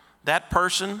 That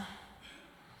person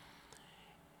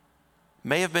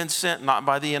may have been sent not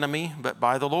by the enemy, but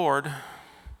by the Lord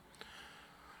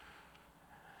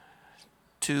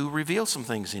to reveal some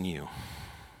things in you.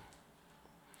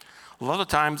 A lot of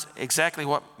times, exactly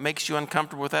what makes you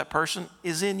uncomfortable with that person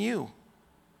is in you.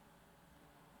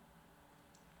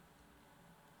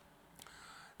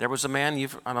 There was a man,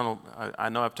 I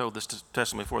know I've told this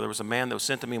testimony before. There was a man that was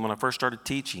sent to me when I first started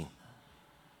teaching.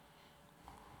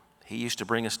 He used to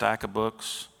bring a stack of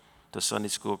books to Sunday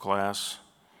school class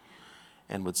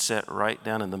and would sit right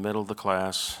down in the middle of the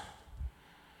class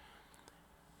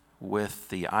with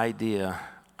the idea,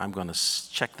 I'm going to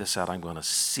check this out. I'm going to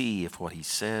see if what he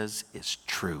says is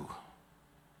true.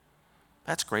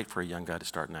 That's great for a young guy to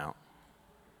starting out.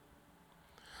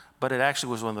 But it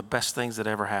actually was one of the best things that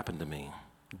ever happened to me.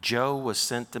 Joe was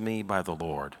sent to me by the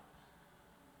Lord.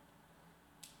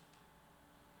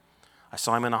 I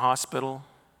saw him in a hospital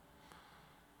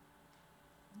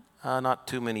not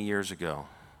too many years ago.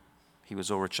 He was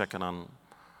over checking on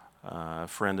a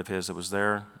friend of his that was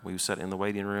there. We sat in the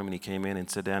waiting room, and he came in and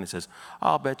sat down. He says,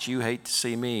 I'll bet you hate to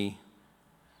see me.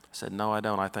 I said, no, I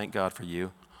don't. I thank God for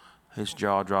you. His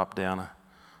jaw dropped down.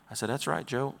 I said, that's right,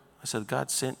 Joe. I said, God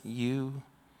sent you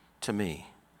to me.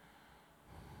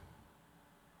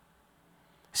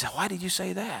 He said, why did you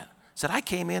say that? I said, I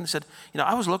came in and said,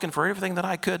 I was looking for everything that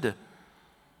I could to.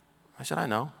 I said, I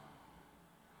know.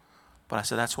 But I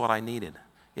said, that's what I needed.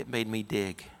 It made me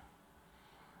dig.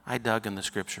 I dug in the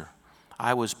scripture.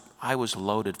 I was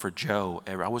loaded for Joe.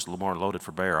 I was more loaded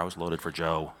for Bear. I was loaded for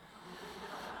Joe.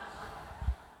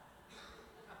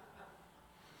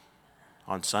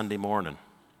 On Sunday morning.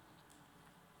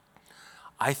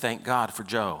 I thank God for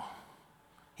Joe.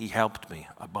 He helped me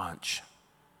a bunch.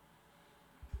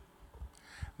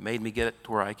 Made me get it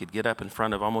to where I could get up in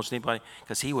front of almost anybody,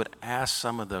 because he would ask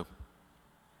some of the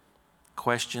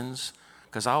questions,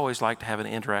 because I always like to have an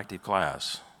interactive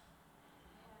class.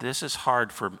 This is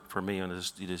hard for me,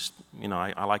 and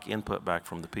I like input back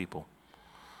from the people.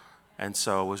 And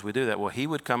so as we do that, well, he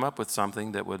would come up with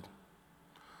something that would,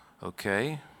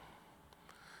 okay,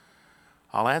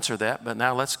 I'll answer that, but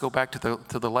now let's go back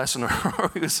to the lesson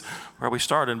where we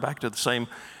started, and back to the same.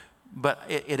 But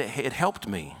it helped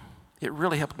me. It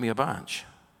really helped me a bunch.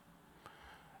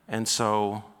 And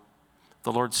so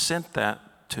the Lord sent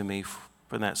that to me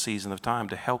for that season of time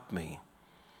to help me.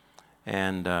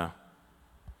 And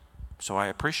so I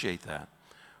appreciate that.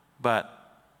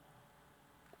 But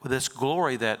with this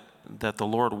glory that the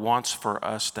Lord wants for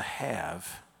us to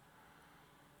have,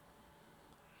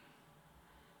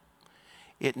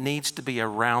 it needs to be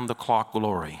around-the-clock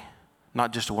glory,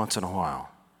 not just once in a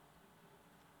while.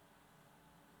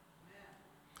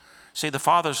 See, the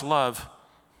Father's love,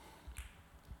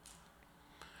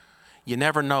 you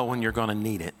never know when you're going to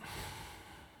need it.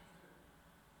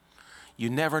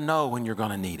 You never know when you're going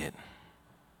to need it.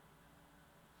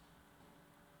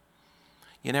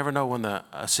 You never know when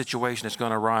a situation is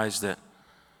going to arise that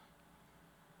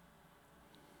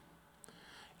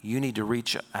you need to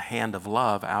reach a hand of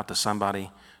love out to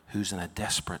somebody who's in a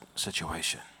desperate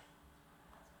situation.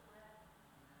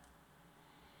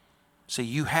 See,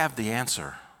 you have the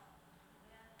answer.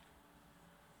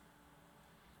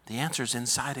 The answer's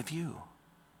inside of you.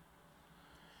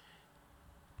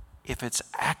 If it's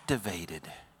activated,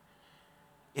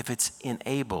 if it's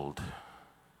enabled.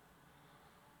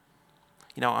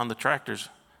 You know, on the tractors,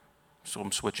 so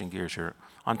I'm switching gears here.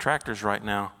 On tractors right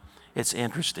now, it's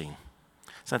interesting.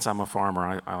 Since I'm a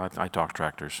farmer, I talk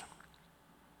tractors.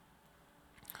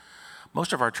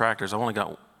 Most of our tractors, I've only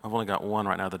got one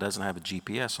right now that doesn't have a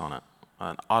GPS on it,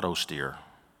 an auto steer.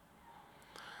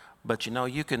 But you know,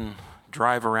 you can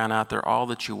drive around out there all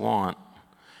that you want,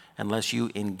 unless you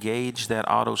engage that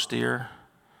auto steer,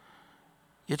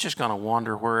 it's just going to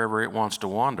wander wherever it wants to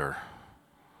wander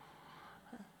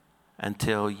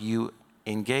until you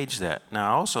engage that.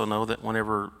 Now, I also know that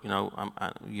whenever,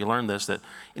 you learn this, that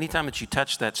anytime that you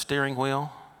touch that steering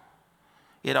wheel,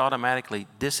 it automatically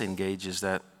disengages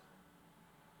that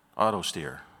auto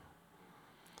steer.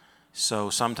 So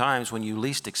sometimes when you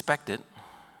least expect it,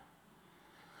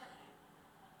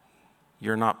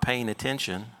 you're not paying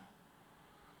attention,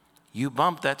 you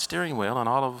bump that steering wheel, and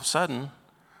all of a sudden,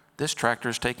 this tractor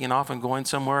is taking off and going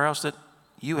somewhere else that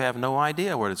you have no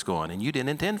idea where it's going, and you didn't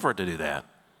intend for it to do that.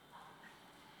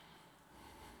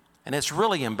 And it's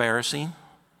really embarrassing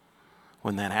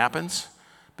when that happens,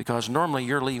 because normally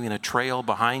you're leaving a trail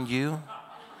behind you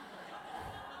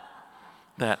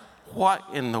that what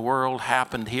in the world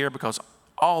happened here, because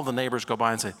all the neighbors go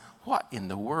by and say, what in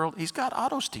the world? He's got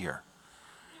auto steer.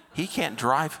 He can't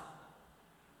drive.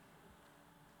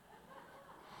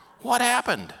 What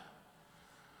happened?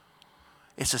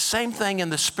 It's the same thing in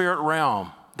the spirit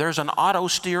realm. There's an auto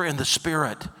steer in the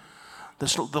spirit.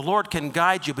 The Lord can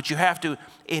guide you, but you have to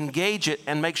engage it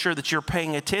and make sure that you're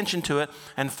paying attention to it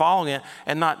and following it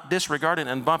and not disregarding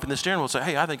it and bumping the steering wheel and say,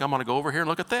 hey, I think I'm going to go over here and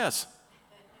look at this.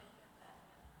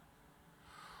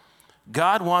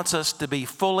 God wants us to be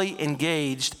fully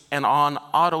engaged and on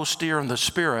auto steer in the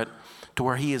spirit to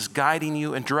where He is guiding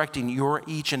you and directing your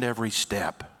each and every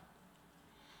step.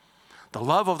 The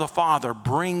love of the Father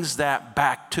brings that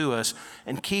back to us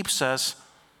and keeps us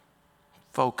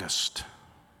focused.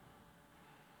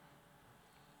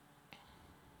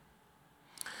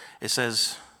 It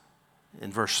says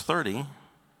in verse 30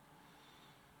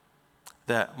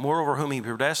 that moreover whom He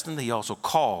predestined, He also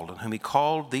called. And whom He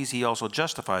called, these He also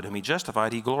justified. Whom He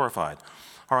justified, He glorified.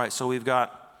 All right, so we've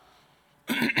got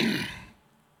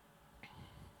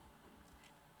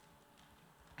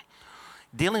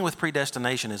dealing with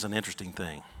predestination is an interesting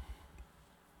thing.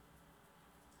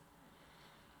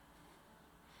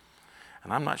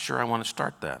 And I'm not sure I want to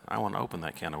start that. I want to open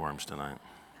that can of worms tonight.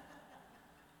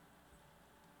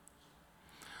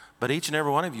 But each and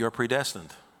every one of you are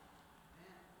predestined.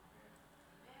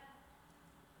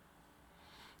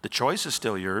 The choice is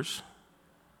still yours,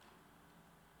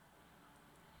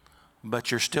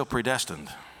 but you're still predestined.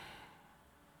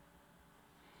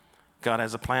 God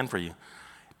has a plan for you.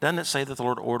 Doesn't it say that the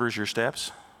Lord orders your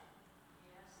steps?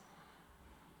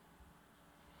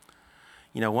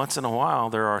 You know, once in a while,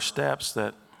 there are steps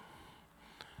that,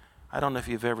 I don't know if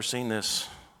you've ever seen this,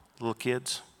 little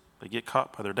kids, they get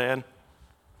caught by their dad.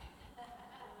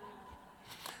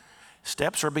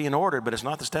 Steps are being ordered, but it's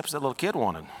not the steps that little kid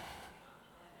wanted.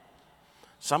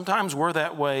 Sometimes we're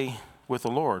that way with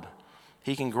the Lord.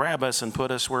 He can grab us and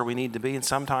put us where we need to be, and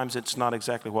sometimes it's not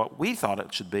exactly what we thought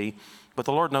it should be, but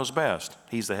the Lord knows best.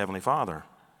 He's the Heavenly Father.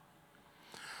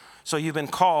 So you've been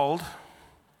called.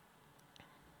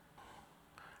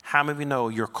 How many of you know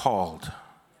you're called?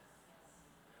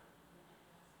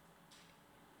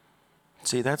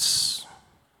 See, that's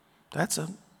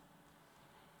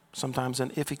sometimes an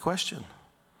iffy question.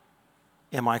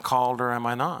 Am I called or am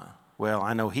I not? Well,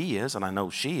 I know he is and I know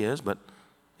she is, but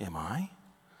am I?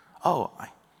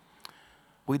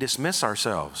 We dismiss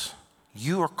ourselves.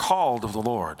 You are called of the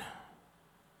Lord.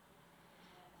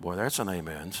 Boy, that's an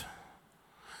amen.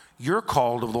 You're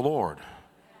called of the Lord.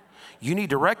 You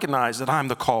need to recognize that I'm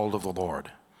the called of the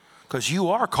Lord, because you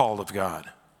are called of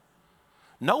God.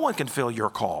 No one can fill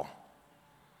your call.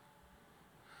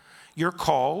 You're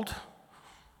called.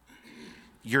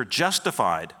 You're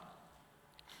justified.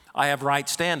 I have right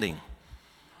standing.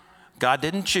 God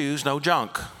didn't choose no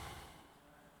junk.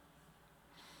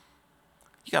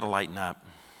 You got to lighten up.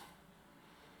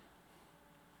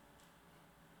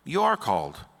 You are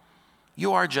called.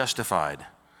 You are justified.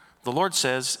 The Lord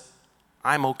says,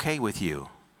 I'm okay with you.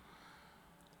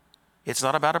 It's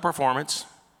not about a performance.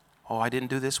 Oh, I didn't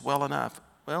do this well enough.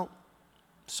 Well,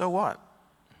 so what?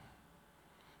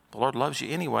 The Lord loves you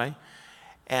anyway.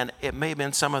 And it may have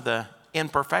been some of the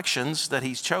imperfections that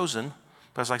he's chosen.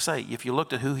 Because like I say, if you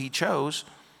looked at who he chose,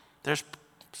 there's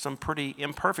some pretty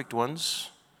imperfect ones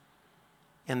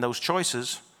in those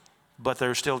choices, but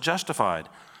they're still justified.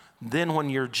 Then when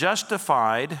you're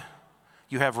justified,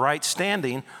 you have right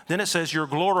standing, then it says you're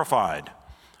glorified.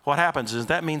 What happens is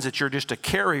that means that you're just a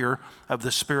carrier of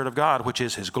the Spirit of God, which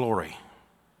is his glory.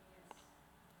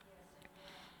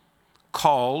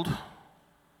 Called,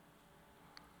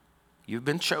 you've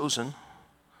been chosen,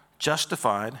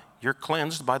 justified, you're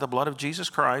cleansed by the blood of Jesus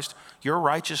Christ. Your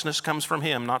righteousness comes from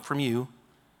him, not from you.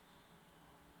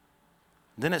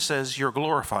 Then it says you're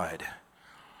glorified.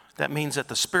 That means that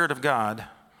the Spirit of God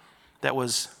that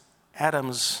was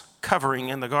Adam's covering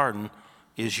in the garden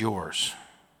is yours.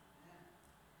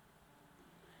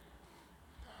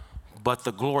 But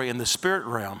the glory in the spirit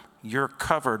realm, you're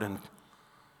covered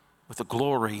with the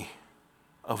glory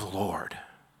of the Lord.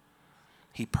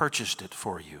 He purchased it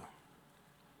for you.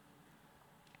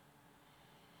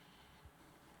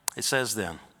 It says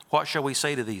then, what shall we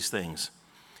say to these things?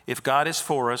 If God is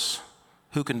for us,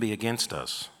 who can be against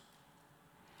us?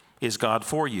 Is God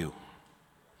for you?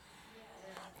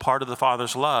 Part of the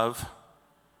Father's love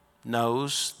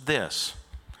knows this.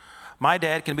 My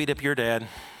dad can beat up your dad.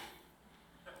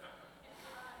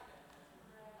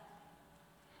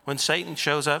 When Satan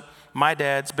shows up, my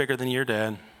dad's bigger than your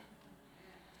dad.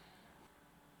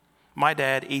 My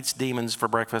dad eats demons for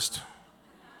breakfast.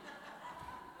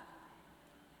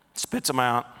 Spits them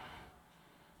out.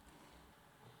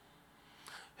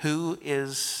 Who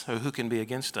can be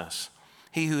against us?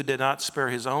 He who did not spare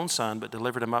his own son, but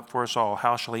delivered him up for us all,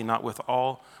 how shall he not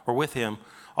with him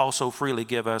also freely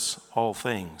give us all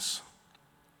things?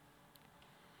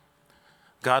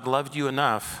 God loved you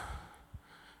enough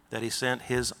that he sent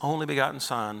his only begotten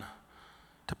son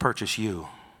to purchase you.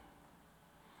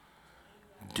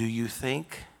 Do you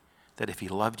think that if he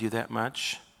loved you that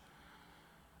much,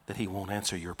 that he won't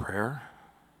answer your prayer?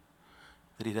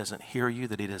 That he doesn't hear you,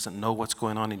 that he doesn't know what's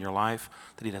going on in your life,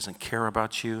 that he doesn't care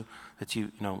about you, that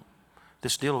you know,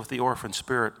 this deal with the orphan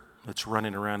spirit that's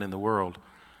running around in the world,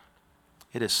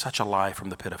 it is such a lie from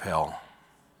the pit of hell.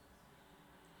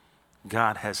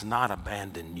 God has not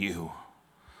abandoned you.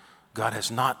 God has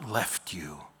not left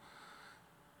you.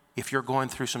 If you're going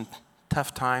through some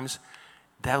tough times,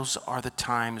 those are the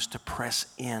times to press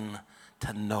in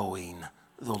to knowing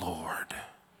the Lord.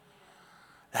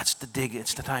 It's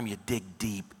the time you dig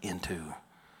deep into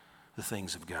the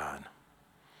things of God.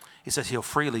 He says he'll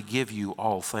freely give you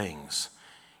all things.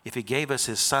 If he gave us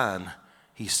his son,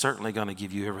 he's certainly going to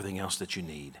give you everything else that you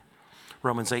need.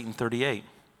 Romans 8:38.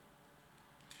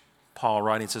 Paul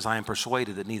writing says, I am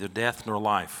persuaded that neither death nor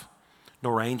life,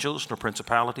 nor angels, nor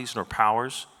principalities, nor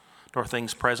powers, nor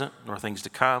things present, nor things to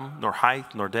come, nor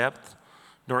height, nor depth,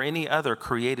 nor any other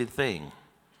created thing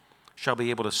shall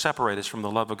be able to separate us from the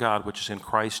love of God which is in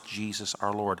Christ Jesus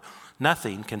our Lord.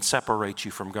 Nothing can separate you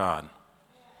from God.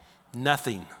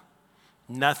 Nothing.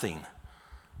 Nothing.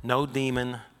 No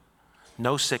demon,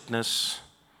 no sickness,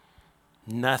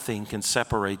 nothing can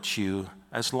separate you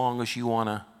as long as you want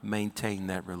to maintain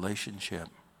that relationship.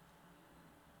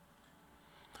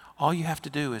 All you have to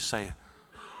do is say,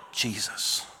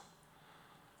 Jesus,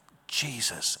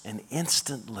 Jesus, and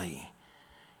instantly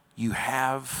you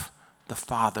have the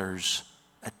Father's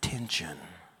attention.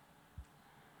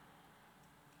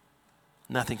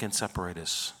 Nothing can separate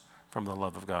us from the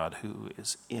love of God who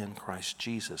is in Christ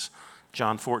Jesus.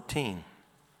 John 14.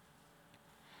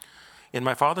 In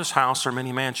my Father's house are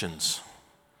many mansions.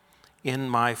 In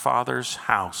my Father's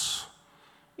house.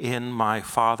 In my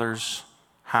Father's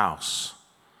house.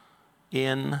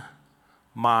 In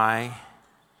my,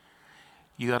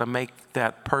 you got to make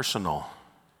that personal.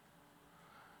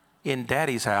 In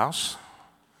Daddy's house,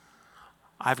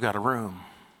 I've got a room.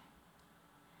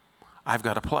 I've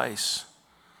got a place.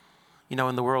 You know,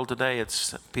 in the world today,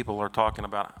 people are talking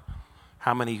about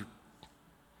how many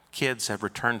kids have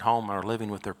returned home and are living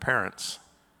with their parents.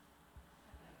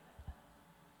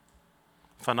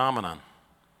 Phenomenon.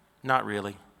 Not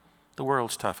really. The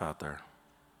world's tough out there.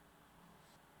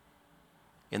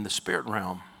 In the spirit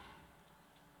realm,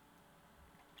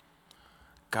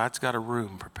 God's got a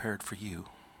room prepared for you.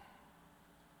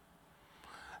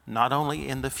 Not only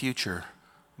in the future,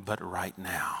 but right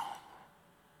now.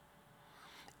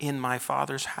 In my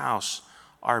Father's house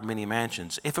are many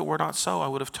mansions. If it were not so, I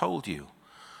would have told you.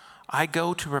 I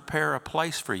go to prepare a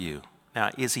place for you. Now,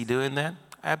 is he doing that?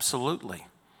 Absolutely.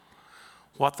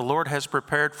 What the Lord has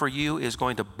prepared for you is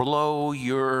going to blow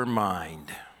your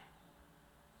mind.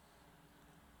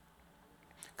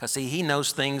 Because, see, he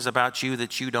knows things about you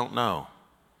that you don't know.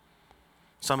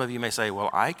 Some of you may say,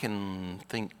 well, I can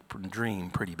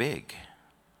dream pretty big.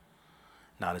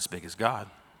 Not as big as God.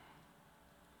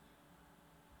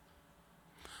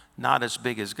 Not as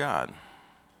big as God.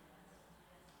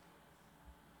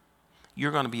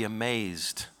 You're going to be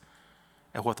amazed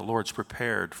at what the Lord's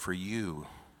prepared for you.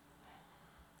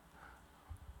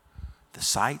 The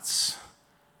sights,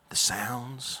 the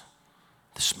sounds,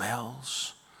 the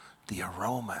smells, the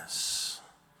aromas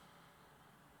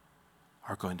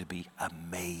are going to be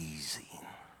amazing.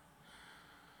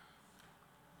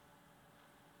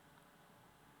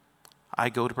 I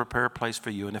go to prepare a place for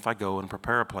you, and if I go and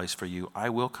prepare a place for you, I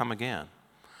will come again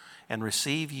and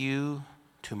receive you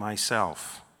to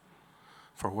myself.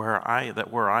 For where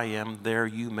I am, there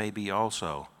you may be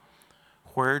also.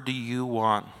 Where do you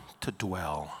want to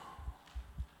dwell?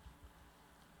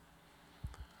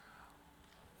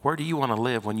 Where do you want to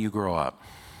live when you grow up?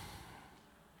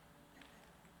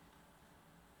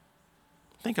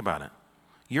 Think about it.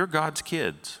 You're God's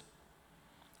kids.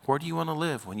 Where do you want to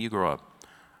live when you grow up?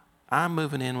 I'm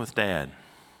moving in with Dad.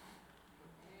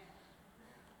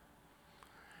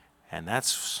 And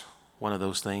that's one of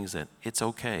those things that it's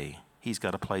okay. He's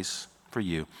got a place for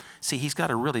you. See, he's got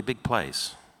a really big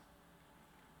place.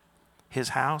 His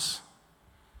house,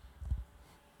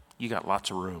 you got lots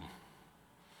of room.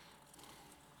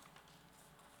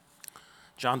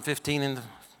 John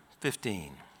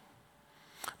 15:15.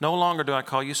 No longer do I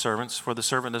call you servants, for the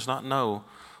servant does not know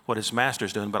what his master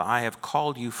is doing, but I have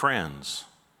called you friends.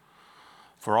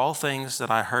 For all things that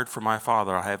I heard from my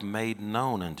Father, I have made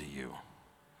known unto you.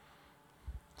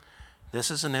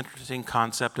 This is an interesting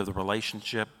concept of the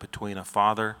relationship between a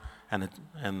father and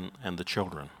the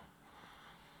children.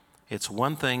 It's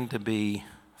one thing to be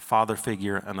father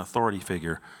figure, an authority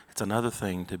figure. It's another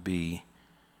thing to be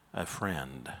a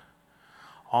friend.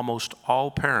 Almost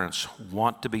all parents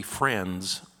want to be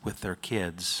friends with their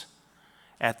kids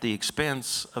at the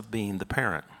expense of being the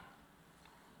parent.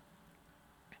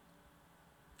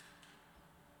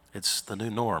 It's the new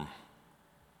norm.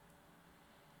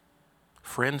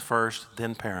 Friend first,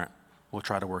 then parent. We'll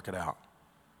try to work it out.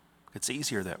 It's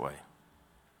easier that way.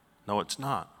 No, it's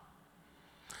not.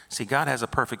 See, God has a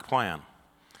perfect plan.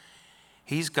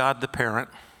 He's God the parent.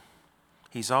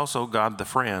 He's also God the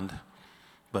friend,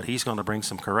 but he's going to bring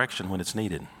some correction when it's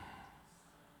needed.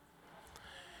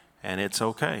 And it's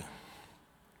okay.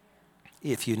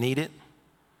 If you need it,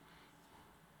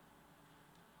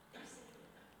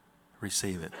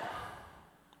 receive it.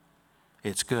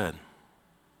 It's good.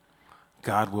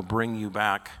 God will bring you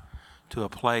back to a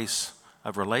place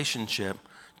of relationship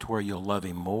to where you'll love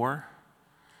him more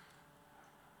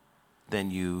than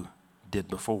you did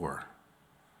before.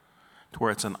 To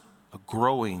where it's a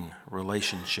growing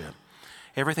relationship.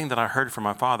 Everything that I heard from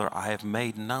my Father, I have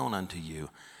made known unto you.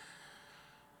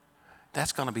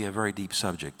 That's going to be a very deep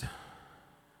subject.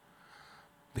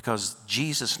 Because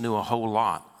Jesus knew a whole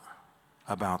lot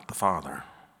about the Father.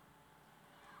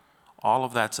 All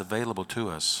of that's available to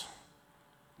us.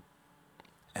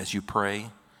 As you pray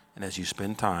and as you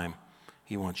spend time,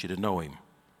 he wants you to know him.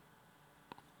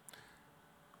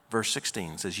 Verse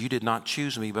 16 says, you did not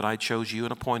choose me, but I chose you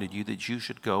and appointed you that you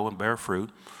should go and bear fruit,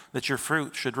 that your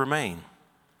fruit should remain,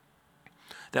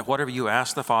 that whatever you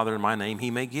ask the Father in my name,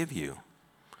 he may give you.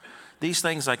 These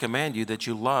things I command you, that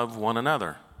you love one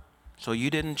another. So you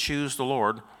didn't choose the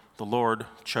Lord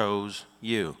chose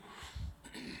you.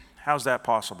 How's that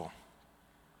possible?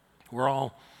 We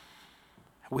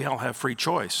all have free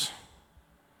choice.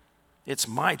 It's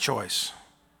my choice.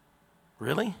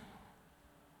 Really?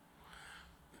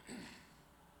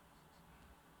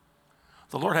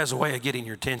 The Lord has a way of getting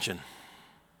your attention.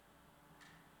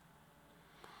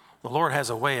 The Lord has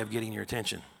a way of getting your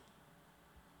attention.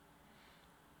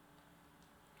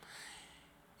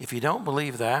 If you don't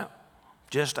believe that,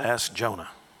 just ask Jonah.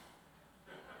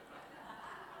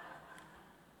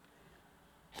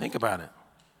 Think about it.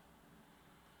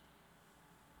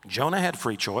 Jonah had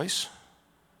free choice.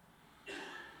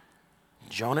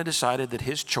 Jonah decided that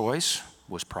his choice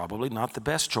was probably not the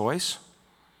best choice.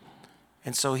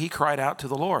 And so he cried out to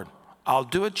the Lord, I'll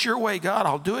do it your way, God,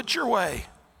 I'll do it your way.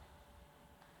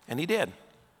 And he did.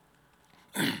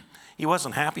 He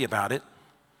wasn't happy about it.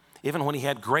 Even when he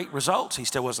had great results, he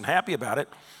still wasn't happy about it.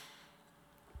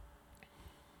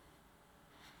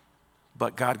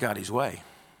 But God got his way.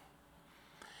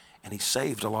 And he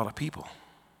saved a lot of people.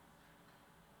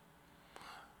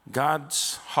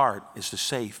 God's heart is to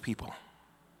save people.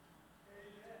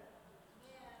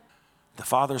 The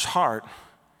Father's heart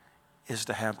is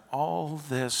to have all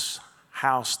this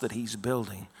house that he's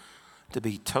building to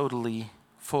be totally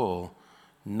full,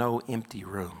 no empty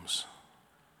rooms.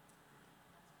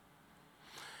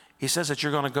 He says that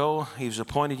you're going to go, he's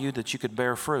appointed you that you could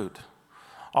bear fruit.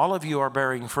 All of you are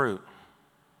bearing fruit.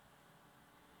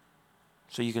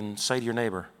 So you can say to your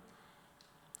neighbor,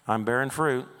 I'm bearing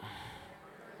fruit.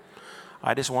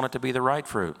 I just want it to be the right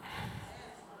fruit.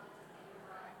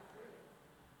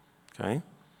 Okay?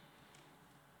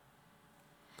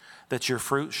 That your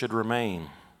fruit should remain.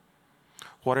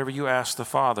 Whatever you ask the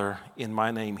Father in my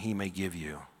name, he may give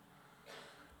you.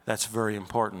 That's very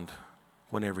important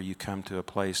whenever you come to a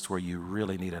place where you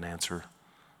really need an answer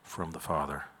from the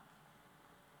Father.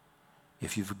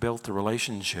 If you've built the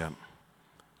relationship,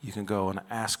 you can go and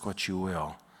ask what you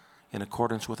will in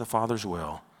accordance with the Father's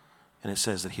will, and it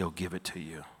says that he'll give it to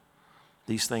you.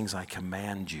 These things I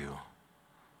command you.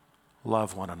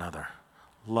 Love one another.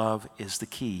 Love is the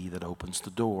key that opens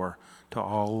the door to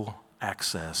all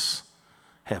access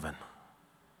heaven.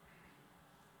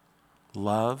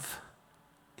 Love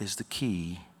is the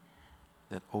key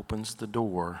that opens the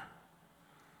door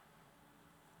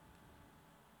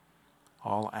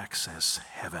all access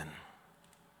heaven.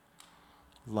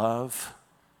 Love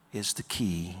is the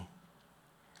key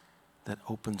that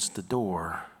opens the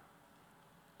door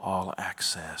all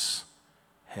access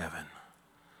heaven.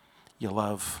 You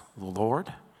love the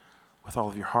Lord with all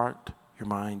of your heart, your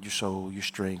mind, your soul, your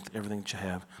strength, everything that you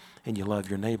have, and you love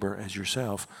your neighbor as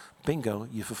yourself. Bingo,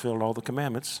 you fulfilled all the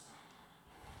commandments.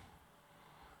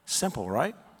 Simple,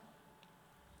 right?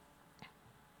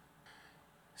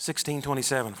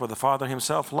 16:27, for the Father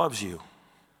himself loves you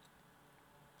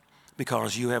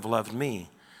because you have loved me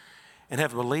and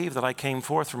have believed that I came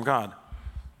forth from God.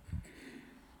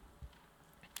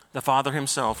 The Father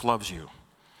himself loves you.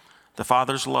 The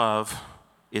Father's love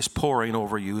is pouring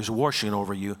over you, is washing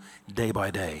over you day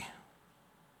by day.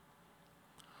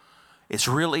 It's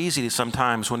real easy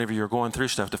sometimes whenever you're going through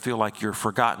stuff to feel like you're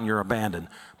forgotten, you're abandoned,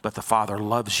 but the Father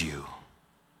loves you.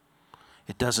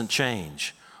 It doesn't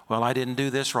change. Well, I didn't do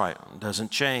this right. It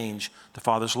doesn't change. The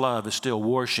Father's love is still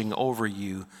washing over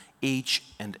you each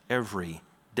and every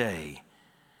day.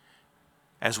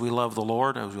 As we love the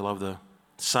Lord, as we love the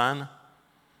Son,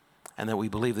 and that we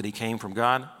believe that he came from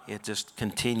God, it just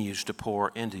continues to pour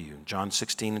into you. John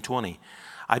 16:20.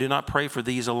 I do not pray for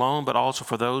these alone, but also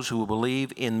for those who will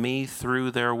believe in me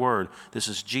through their word. This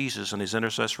is Jesus and his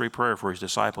intercessory prayer for his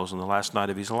disciples in the last night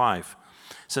of his life.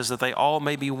 It says that they all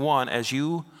may be one, as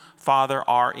you, Father,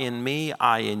 are in me,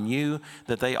 I in you,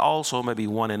 that they also may be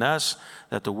one in us,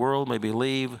 that the world may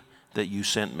believe that you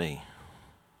sent me.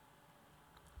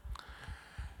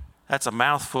 That's a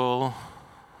mouthful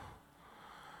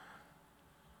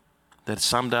that's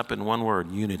summed up in one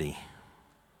word: unity.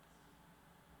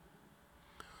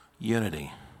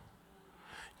 Unity.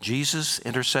 Jesus'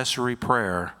 intercessory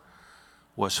prayer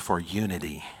was for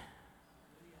unity.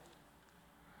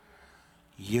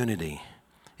 Unity.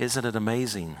 Isn't it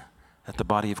amazing that the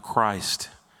body of Christ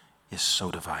is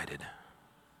so divided?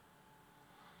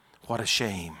 What a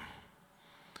shame.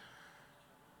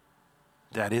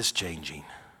 That is changing.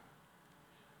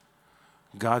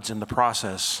 God's in the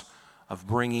process of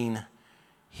bringing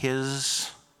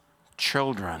his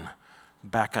children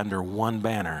back under one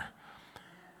banner.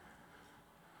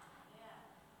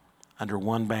 Under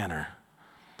one banner.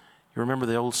 You remember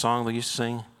the old song they used to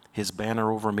sing? His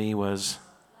banner over me was...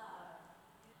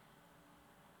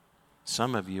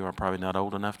 Some of you are probably not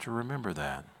old enough to remember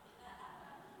that.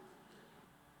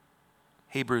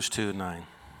 Hebrews 2:9.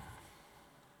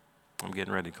 I'm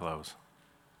getting ready to close.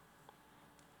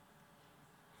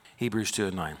 Hebrews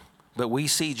 2:9. But we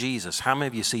see Jesus. How many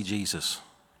of you see Jesus?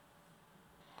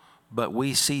 But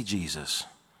we see Jesus.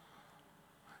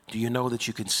 Do you know that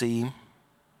you can see him?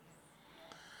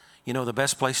 You know the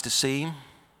best place to see him?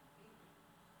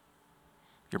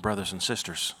 Your brothers and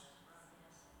sisters.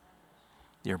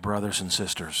 Your brothers and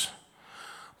sisters.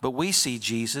 But we see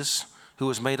Jesus, who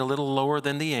was made a little lower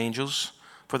than the angels,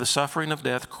 for the suffering of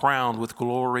death, crowned with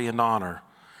glory and honor,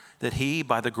 that he,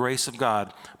 by the grace of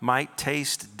God, might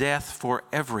taste death for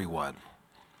everyone.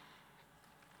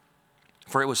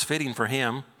 For it was fitting for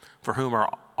him, for whom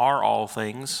are all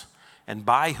things, and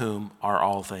by whom are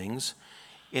all things,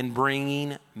 in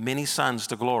bringing many sons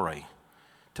to glory,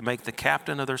 to make the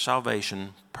captain of their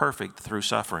salvation perfect through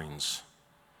sufferings.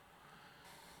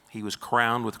 He was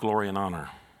crowned with glory and honor.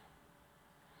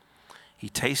 He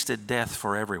tasted death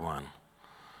for everyone.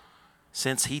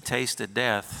 Since he tasted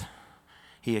death,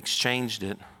 he exchanged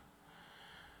it,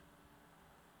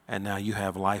 and now you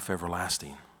have life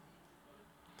everlasting.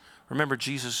 Remember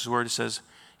Jesus' word, it says,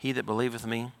 he that believeth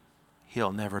me,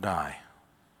 he'll never die.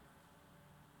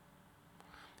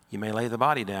 You may lay the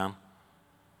body down,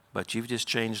 but you've just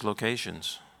changed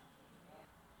locations.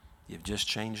 You've just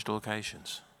changed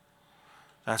locations.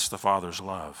 That's the Father's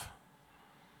love.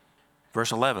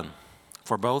 Verse 11,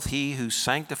 for both he who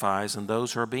sanctifies and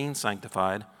those who are being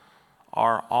sanctified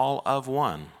are all of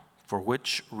one, for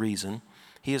which reason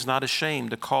he is not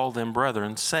ashamed to call them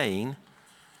brethren, saying,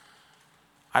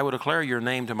 I will declare your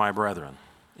name to my brethren.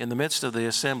 In the midst of the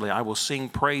assembly I will sing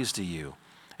praise to you.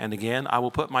 And again, I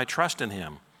will put my trust in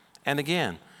him. And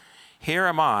again, here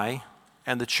am I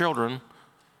and the children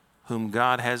whom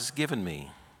God has given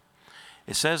me.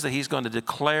 It says that he's going to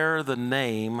declare the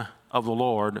name of the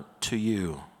Lord to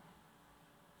you.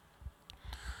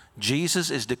 Jesus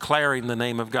is declaring the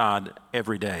name of God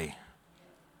every day.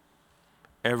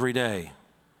 Every day.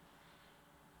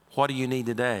 What do you need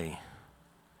today?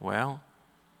 Well,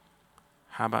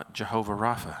 how about Jehovah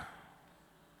Rapha?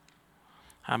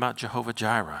 How about Jehovah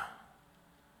Jireh?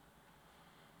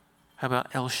 How about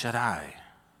El Shaddai?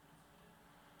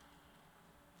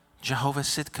 Jehovah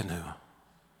Sidkenu,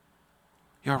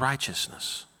 your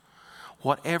righteousness.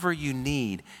 Whatever you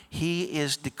need, he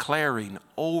is declaring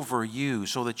over you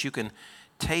so that you can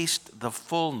taste the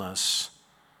fullness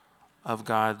of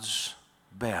God's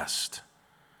best.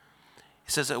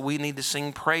 He says that we need to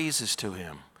sing praises to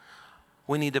him.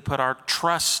 We need to put our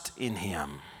trust in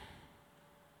him.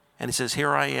 And he says,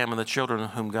 here I am and the children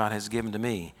whom God has given to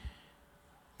me.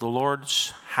 The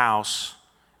Lord's house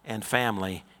and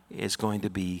family is going to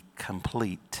be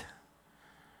complete.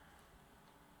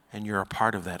 And you're a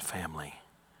part of that family.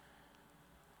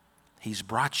 He's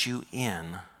brought you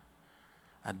in,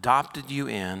 adopted you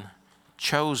in,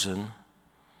 chosen.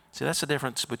 See, that's the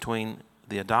difference between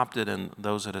the adopted and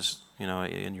those that is,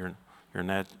 in your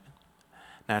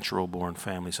natural born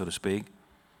family, so to speak.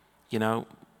 You don't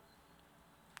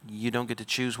get to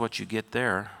choose what you get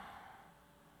there.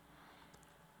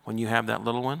 When you have that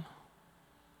little one,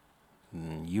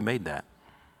 you made that.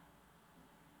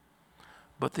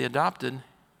 But the adopted,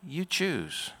 you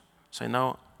choose. Say,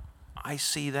 no, I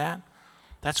see that.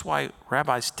 That's why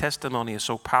Rabbi's testimony is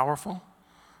so powerful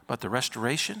about the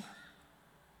restoration.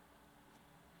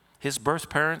 His birth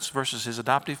parents versus his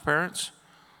adoptive parents,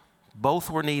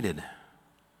 both were needed.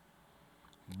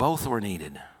 Both were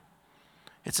needed.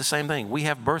 It's the same thing. We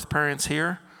have birth parents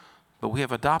here, but we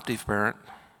have adoptive parent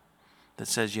that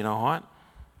says, you know what?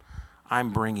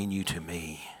 I'm bringing you to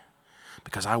me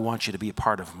because I want you to be a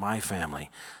part of my family.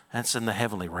 That's in the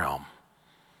heavenly realm.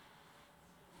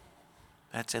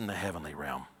 That's in the heavenly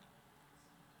realm.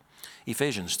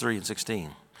 Ephesians 3:16.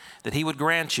 That he would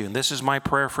grant you, and this is my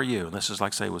prayer for you. This is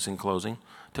like I say was in closing.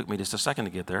 Took me just a second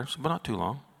to get there, but not too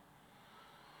long.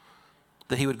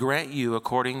 That he would grant you,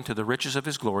 according to the riches of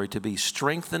his glory, to be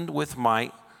strengthened with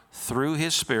might through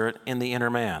his Spirit in the inner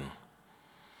man.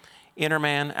 Inner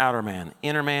man, outer man.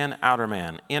 Inner man, outer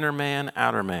man. Inner man,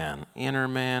 outer man. Inner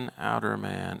man, outer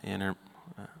man.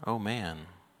 Oh man.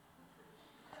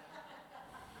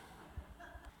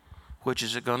 Which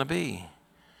is it going to be?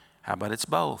 How about it's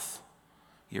both?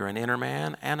 You're an inner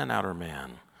man and an outer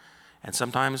man. And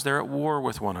sometimes they're at war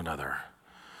with one another.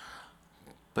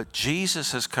 But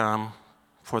Jesus has come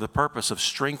for the purpose of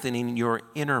strengthening your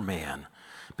inner man,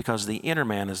 Because the inner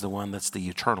man is the one that's the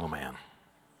eternal man.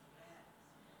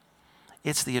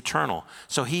 It's the eternal.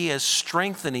 So he is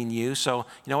strengthening you. So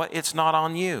you know what? It's not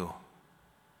on you.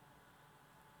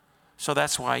 So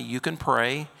that's why you can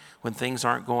pray when things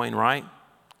aren't going right.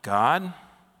 God,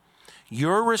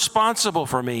 you're responsible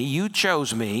for me. You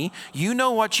chose me. You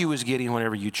know what you was getting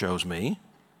whenever you chose me.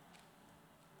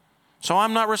 So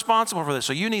I'm not responsible for this.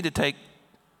 So you need to take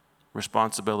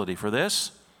responsibility for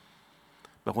this.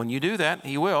 But when you do that,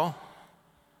 he will.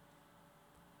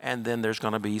 And then there's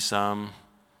going to be some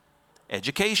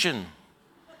education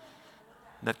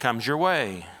that comes your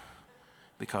way,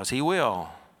 because he will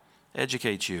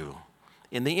educate you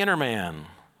in the inner man,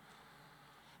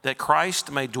 that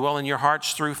Christ may dwell in your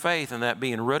hearts through faith, and that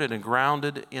being rooted and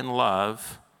grounded in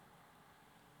love,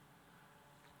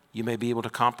 you may be able to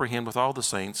comprehend with all the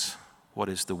saints what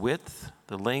is the width,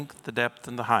 the length, the depth,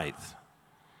 and the height.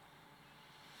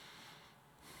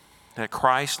 That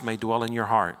Christ may dwell in your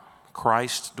heart.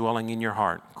 Christ dwelling in your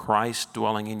heart. Christ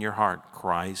dwelling in your heart.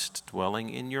 Christ dwelling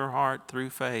in your heart through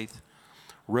faith.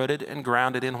 Rooted and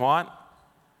grounded in what?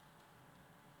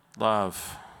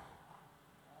 Love.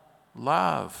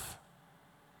 Love.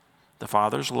 The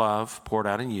Father's love poured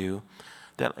out in you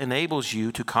that enables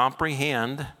you to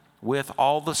comprehend with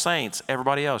all the saints.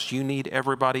 Everybody else. You need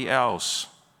everybody else.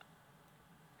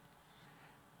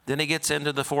 Then he gets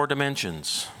into the 4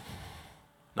 dimensions.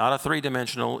 Not a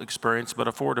 3-dimensional experience, but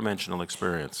a 4-dimensional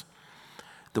experience.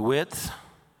 The width,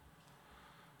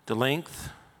 the length,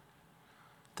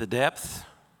 the depth,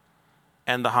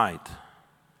 and the height.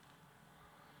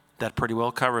 That pretty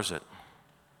well covers it.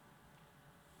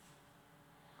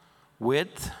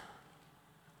 Width,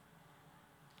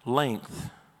 length,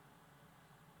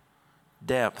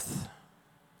 depth,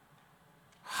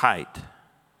 height.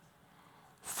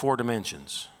 4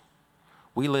 dimensions.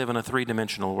 We live in a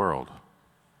 3-dimensional world.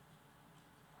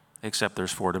 Except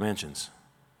there's 4 dimensions.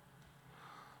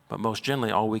 But most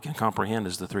generally, all we can comprehend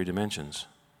is the 3 dimensions.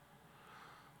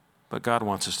 But God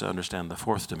wants us to understand the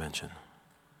 4th dimension.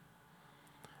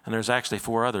 And there's actually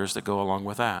 4 others that go along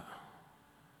with that.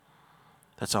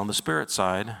 That's on the spirit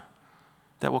side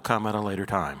that will come at a later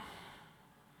time.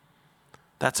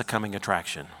 That's a coming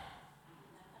attraction.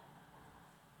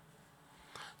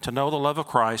 To know the love of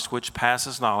Christ, which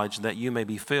passes knowledge, that you may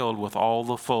be filled with all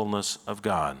the fullness of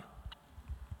God.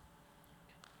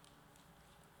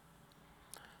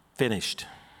 Finished.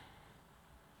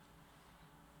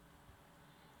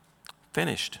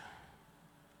 Finished.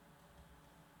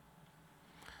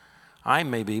 I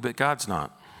may be, but God's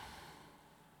not.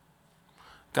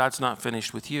 God's not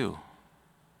finished with you.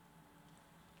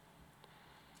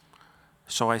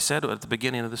 So I said at the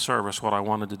beginning of the service what I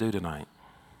wanted to do tonight.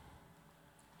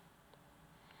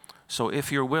 So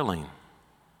if you're willing,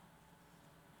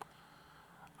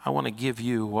 I want to give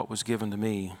you what was given to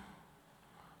me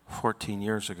 14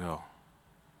 years ago.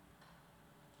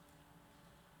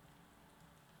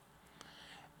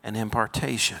 An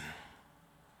impartation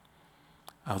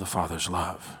of the Father's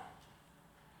love.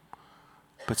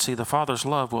 But see, the Father's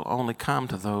love will only come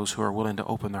to those who are willing to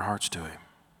open their hearts to Him.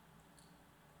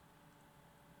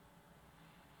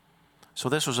 So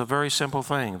this was a very simple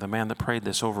thing, the man that prayed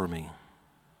this over me.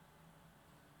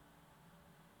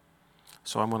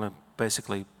 So I'm going to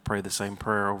basically pray the same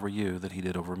prayer over you that he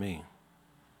did over me.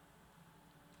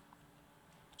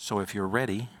 So if you're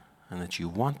ready and that you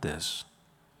want this,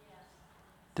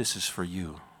 this is for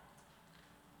you.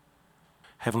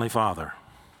 Heavenly Father,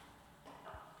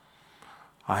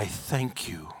 I thank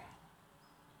you.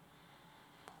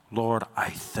 Lord, I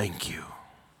thank you.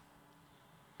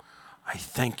 I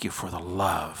thank you for the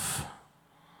love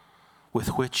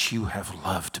with which you have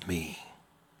loved me.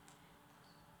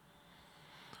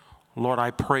 Lord,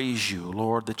 I praise you,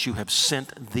 Lord, that you have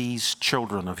sent these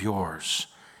children of yours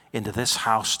into this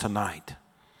house tonight,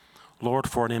 Lord,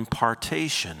 for an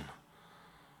impartation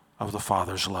of the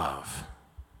Father's love.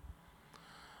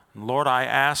 Lord, I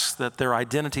ask that their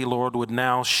identity, Lord, would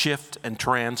now shift and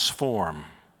transform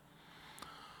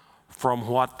from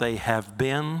what they have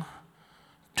been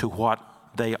to what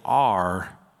they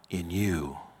are in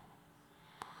you.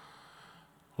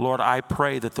 Lord, I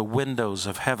pray that the windows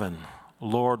of heaven,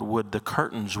 Lord, the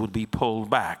curtains would be pulled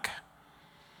back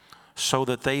so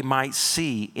that they might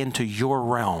see into your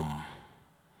realm.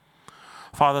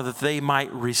 Father, that they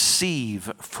might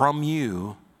receive from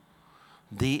you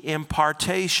the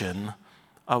impartation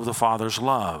of the Father's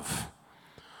love.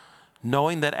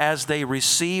 Knowing that as they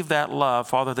receive that love,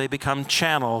 Father, they become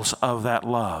channels of that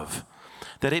love.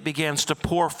 That it begins to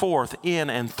pour forth in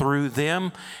and through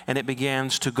them, and it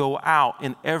begins to go out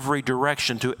in every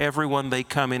direction to everyone they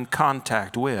come in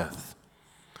contact with.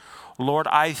 Lord,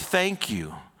 I thank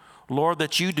you, Lord,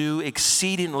 that you do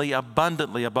exceedingly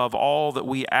abundantly above all that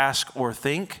we ask or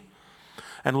think.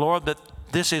 And Lord, that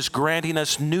this is granting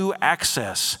us new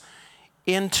access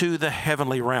into the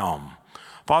heavenly realm.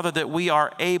 Father, that we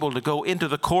are able to go into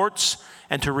the courts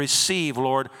and to receive,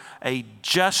 Lord, a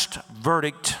just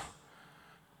verdict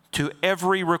to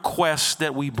every request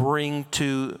that we bring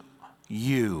to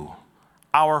you,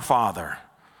 our Father.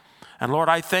 And Lord,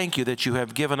 I thank you that you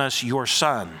have given us your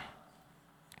Son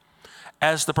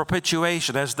as the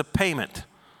propitiation, as the payment.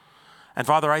 And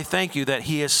Father, I thank you that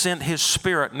he has sent his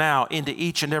Spirit now into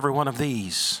each and every one of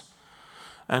these.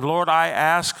 And Lord, I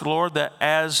ask, Lord, that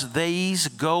as these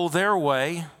go their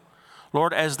way,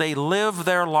 Lord, as they live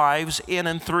their lives in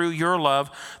and through your love,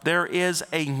 there is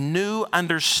a new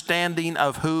understanding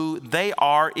of who they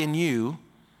are in you.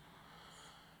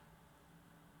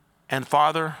 And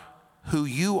Father, who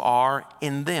you are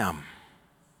in them.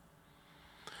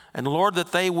 And Lord,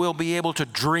 that they will be able to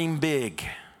dream big.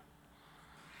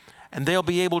 And they'll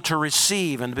be able to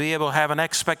receive and be able to have an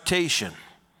expectation.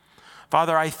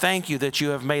 Father, I thank you that you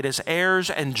have made us heirs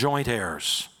and joint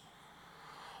heirs.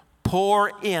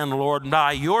 Pour in, Lord,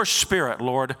 by your Spirit,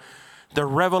 Lord, the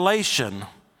revelation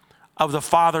of the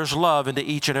Father's love into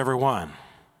each and every one.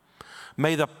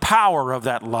 May the power of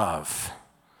that love,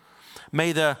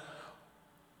 may the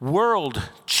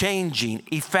world-changing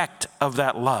effect of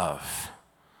that love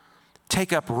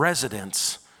take up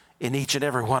residence in each and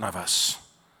every one of us.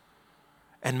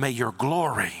 And may your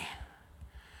glory,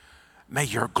 may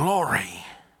your glory,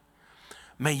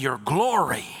 may your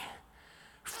glory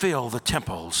fill the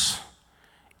temples.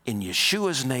 In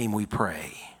Yeshua's name we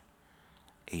pray.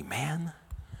 Amen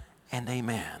and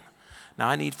amen. Now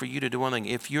I need for you to do one thing.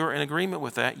 If you're in agreement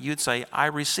with that, you'd say, I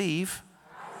receive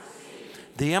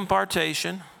the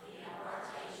impartation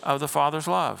of the Father's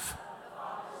love.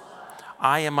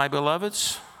 I am my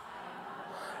beloved's,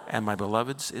 and my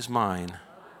beloved's is mine.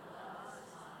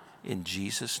 In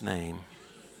Jesus' name,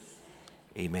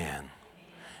 amen.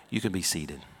 You can be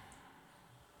seated.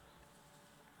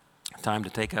 Time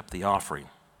to take up the offering.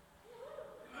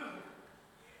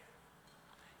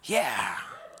 Yeah.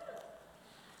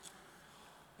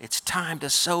 It's time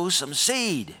to sow some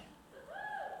seed.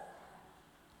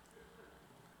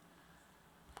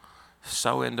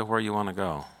 Sow into where you want to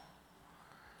go.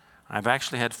 I've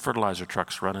actually had fertilizer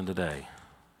trucks running today,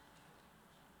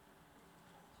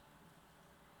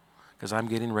 because I'm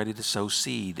getting ready to sow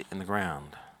seed in the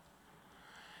ground.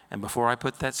 And before I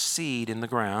put that seed in the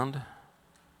ground,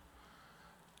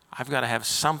 I've got to have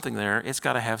something there. It's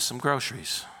got to have some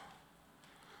groceries.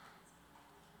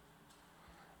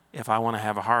 If I want to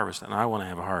have a harvest, and I want to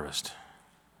have a harvest,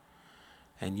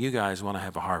 and you guys want to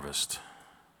have a harvest,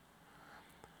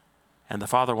 and the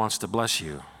Father wants to bless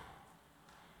you.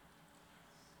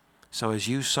 So as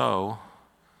you sow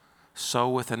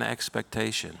with an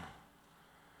expectation.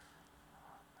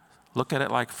 Look at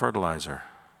it like fertilizer.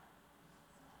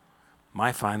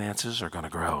 My finances are going to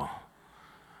grow.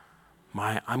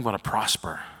 I'm going to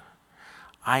prosper.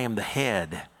 I am the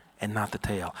head and not the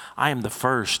tail. I am the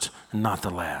first and not the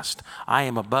last. I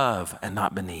am above and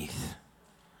not beneath.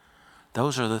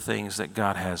 Those are the things that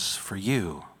God has for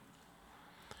you,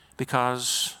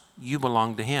 because you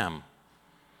belong to him.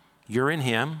 You're in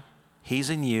him, he's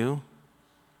in you,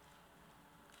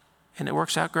 and it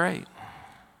works out great.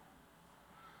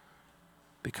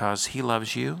 Because he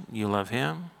loves you, you love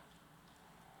him,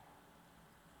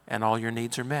 and all your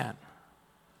needs are met.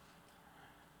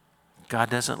 God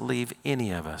doesn't leave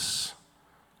any of us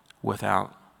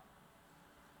without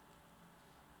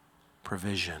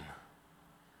provision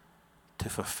to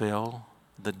fulfill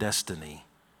the destiny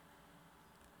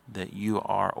that you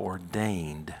are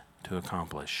ordained to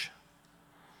accomplish.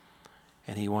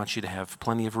 And he wants you to have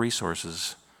plenty of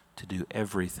resources to do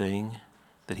everything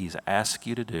that he's asked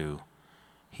you to do.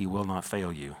 He will not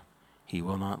fail you. He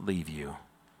will not leave you.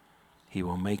 He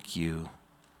will make you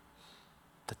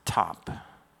the top.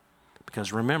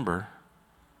 Because remember,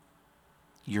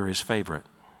 you're his favorite.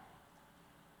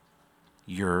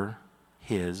 You're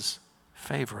his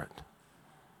favorite.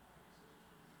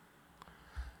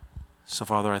 So,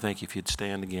 Father, I thank you if you'd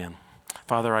stand again.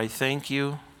 Father, I thank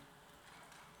you,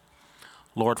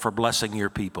 Lord, for blessing your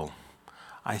people.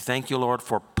 I thank you, Lord,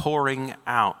 for pouring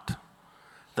out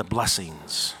the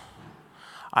blessings.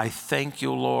 I thank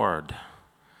you, Lord,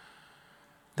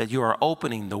 that you are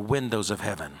opening the windows of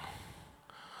heaven.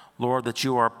 Lord, that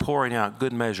you are pouring out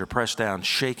good measure, pressed down,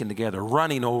 shaken together,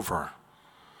 running over,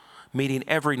 meeting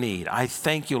every need. I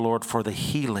thank you, Lord, for the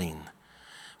healing,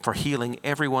 for healing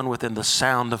everyone within the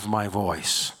sound of my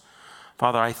voice.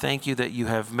 Father, I thank you that you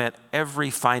have met every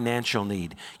financial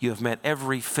need. You have met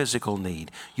every physical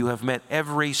need. You have met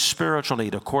every spiritual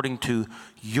need according to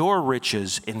your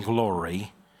riches in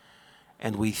glory.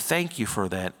 And we thank you for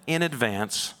that in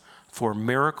advance, for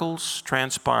miracles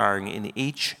transpiring in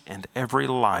each and every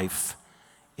life.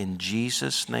 In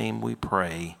Jesus' name we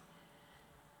pray.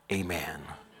 Amen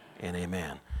and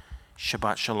amen.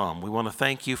 Shabbat shalom. We want to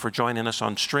thank you for joining us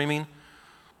on streaming.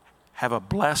 Have a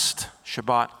blessed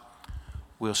Shabbat.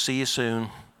 We'll see you soon.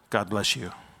 God bless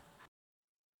you.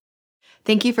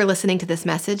 Thank you for listening to this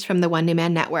message from the One New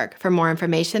Man Network. For more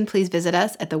information, please visit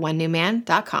us at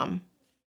theonenewman.com.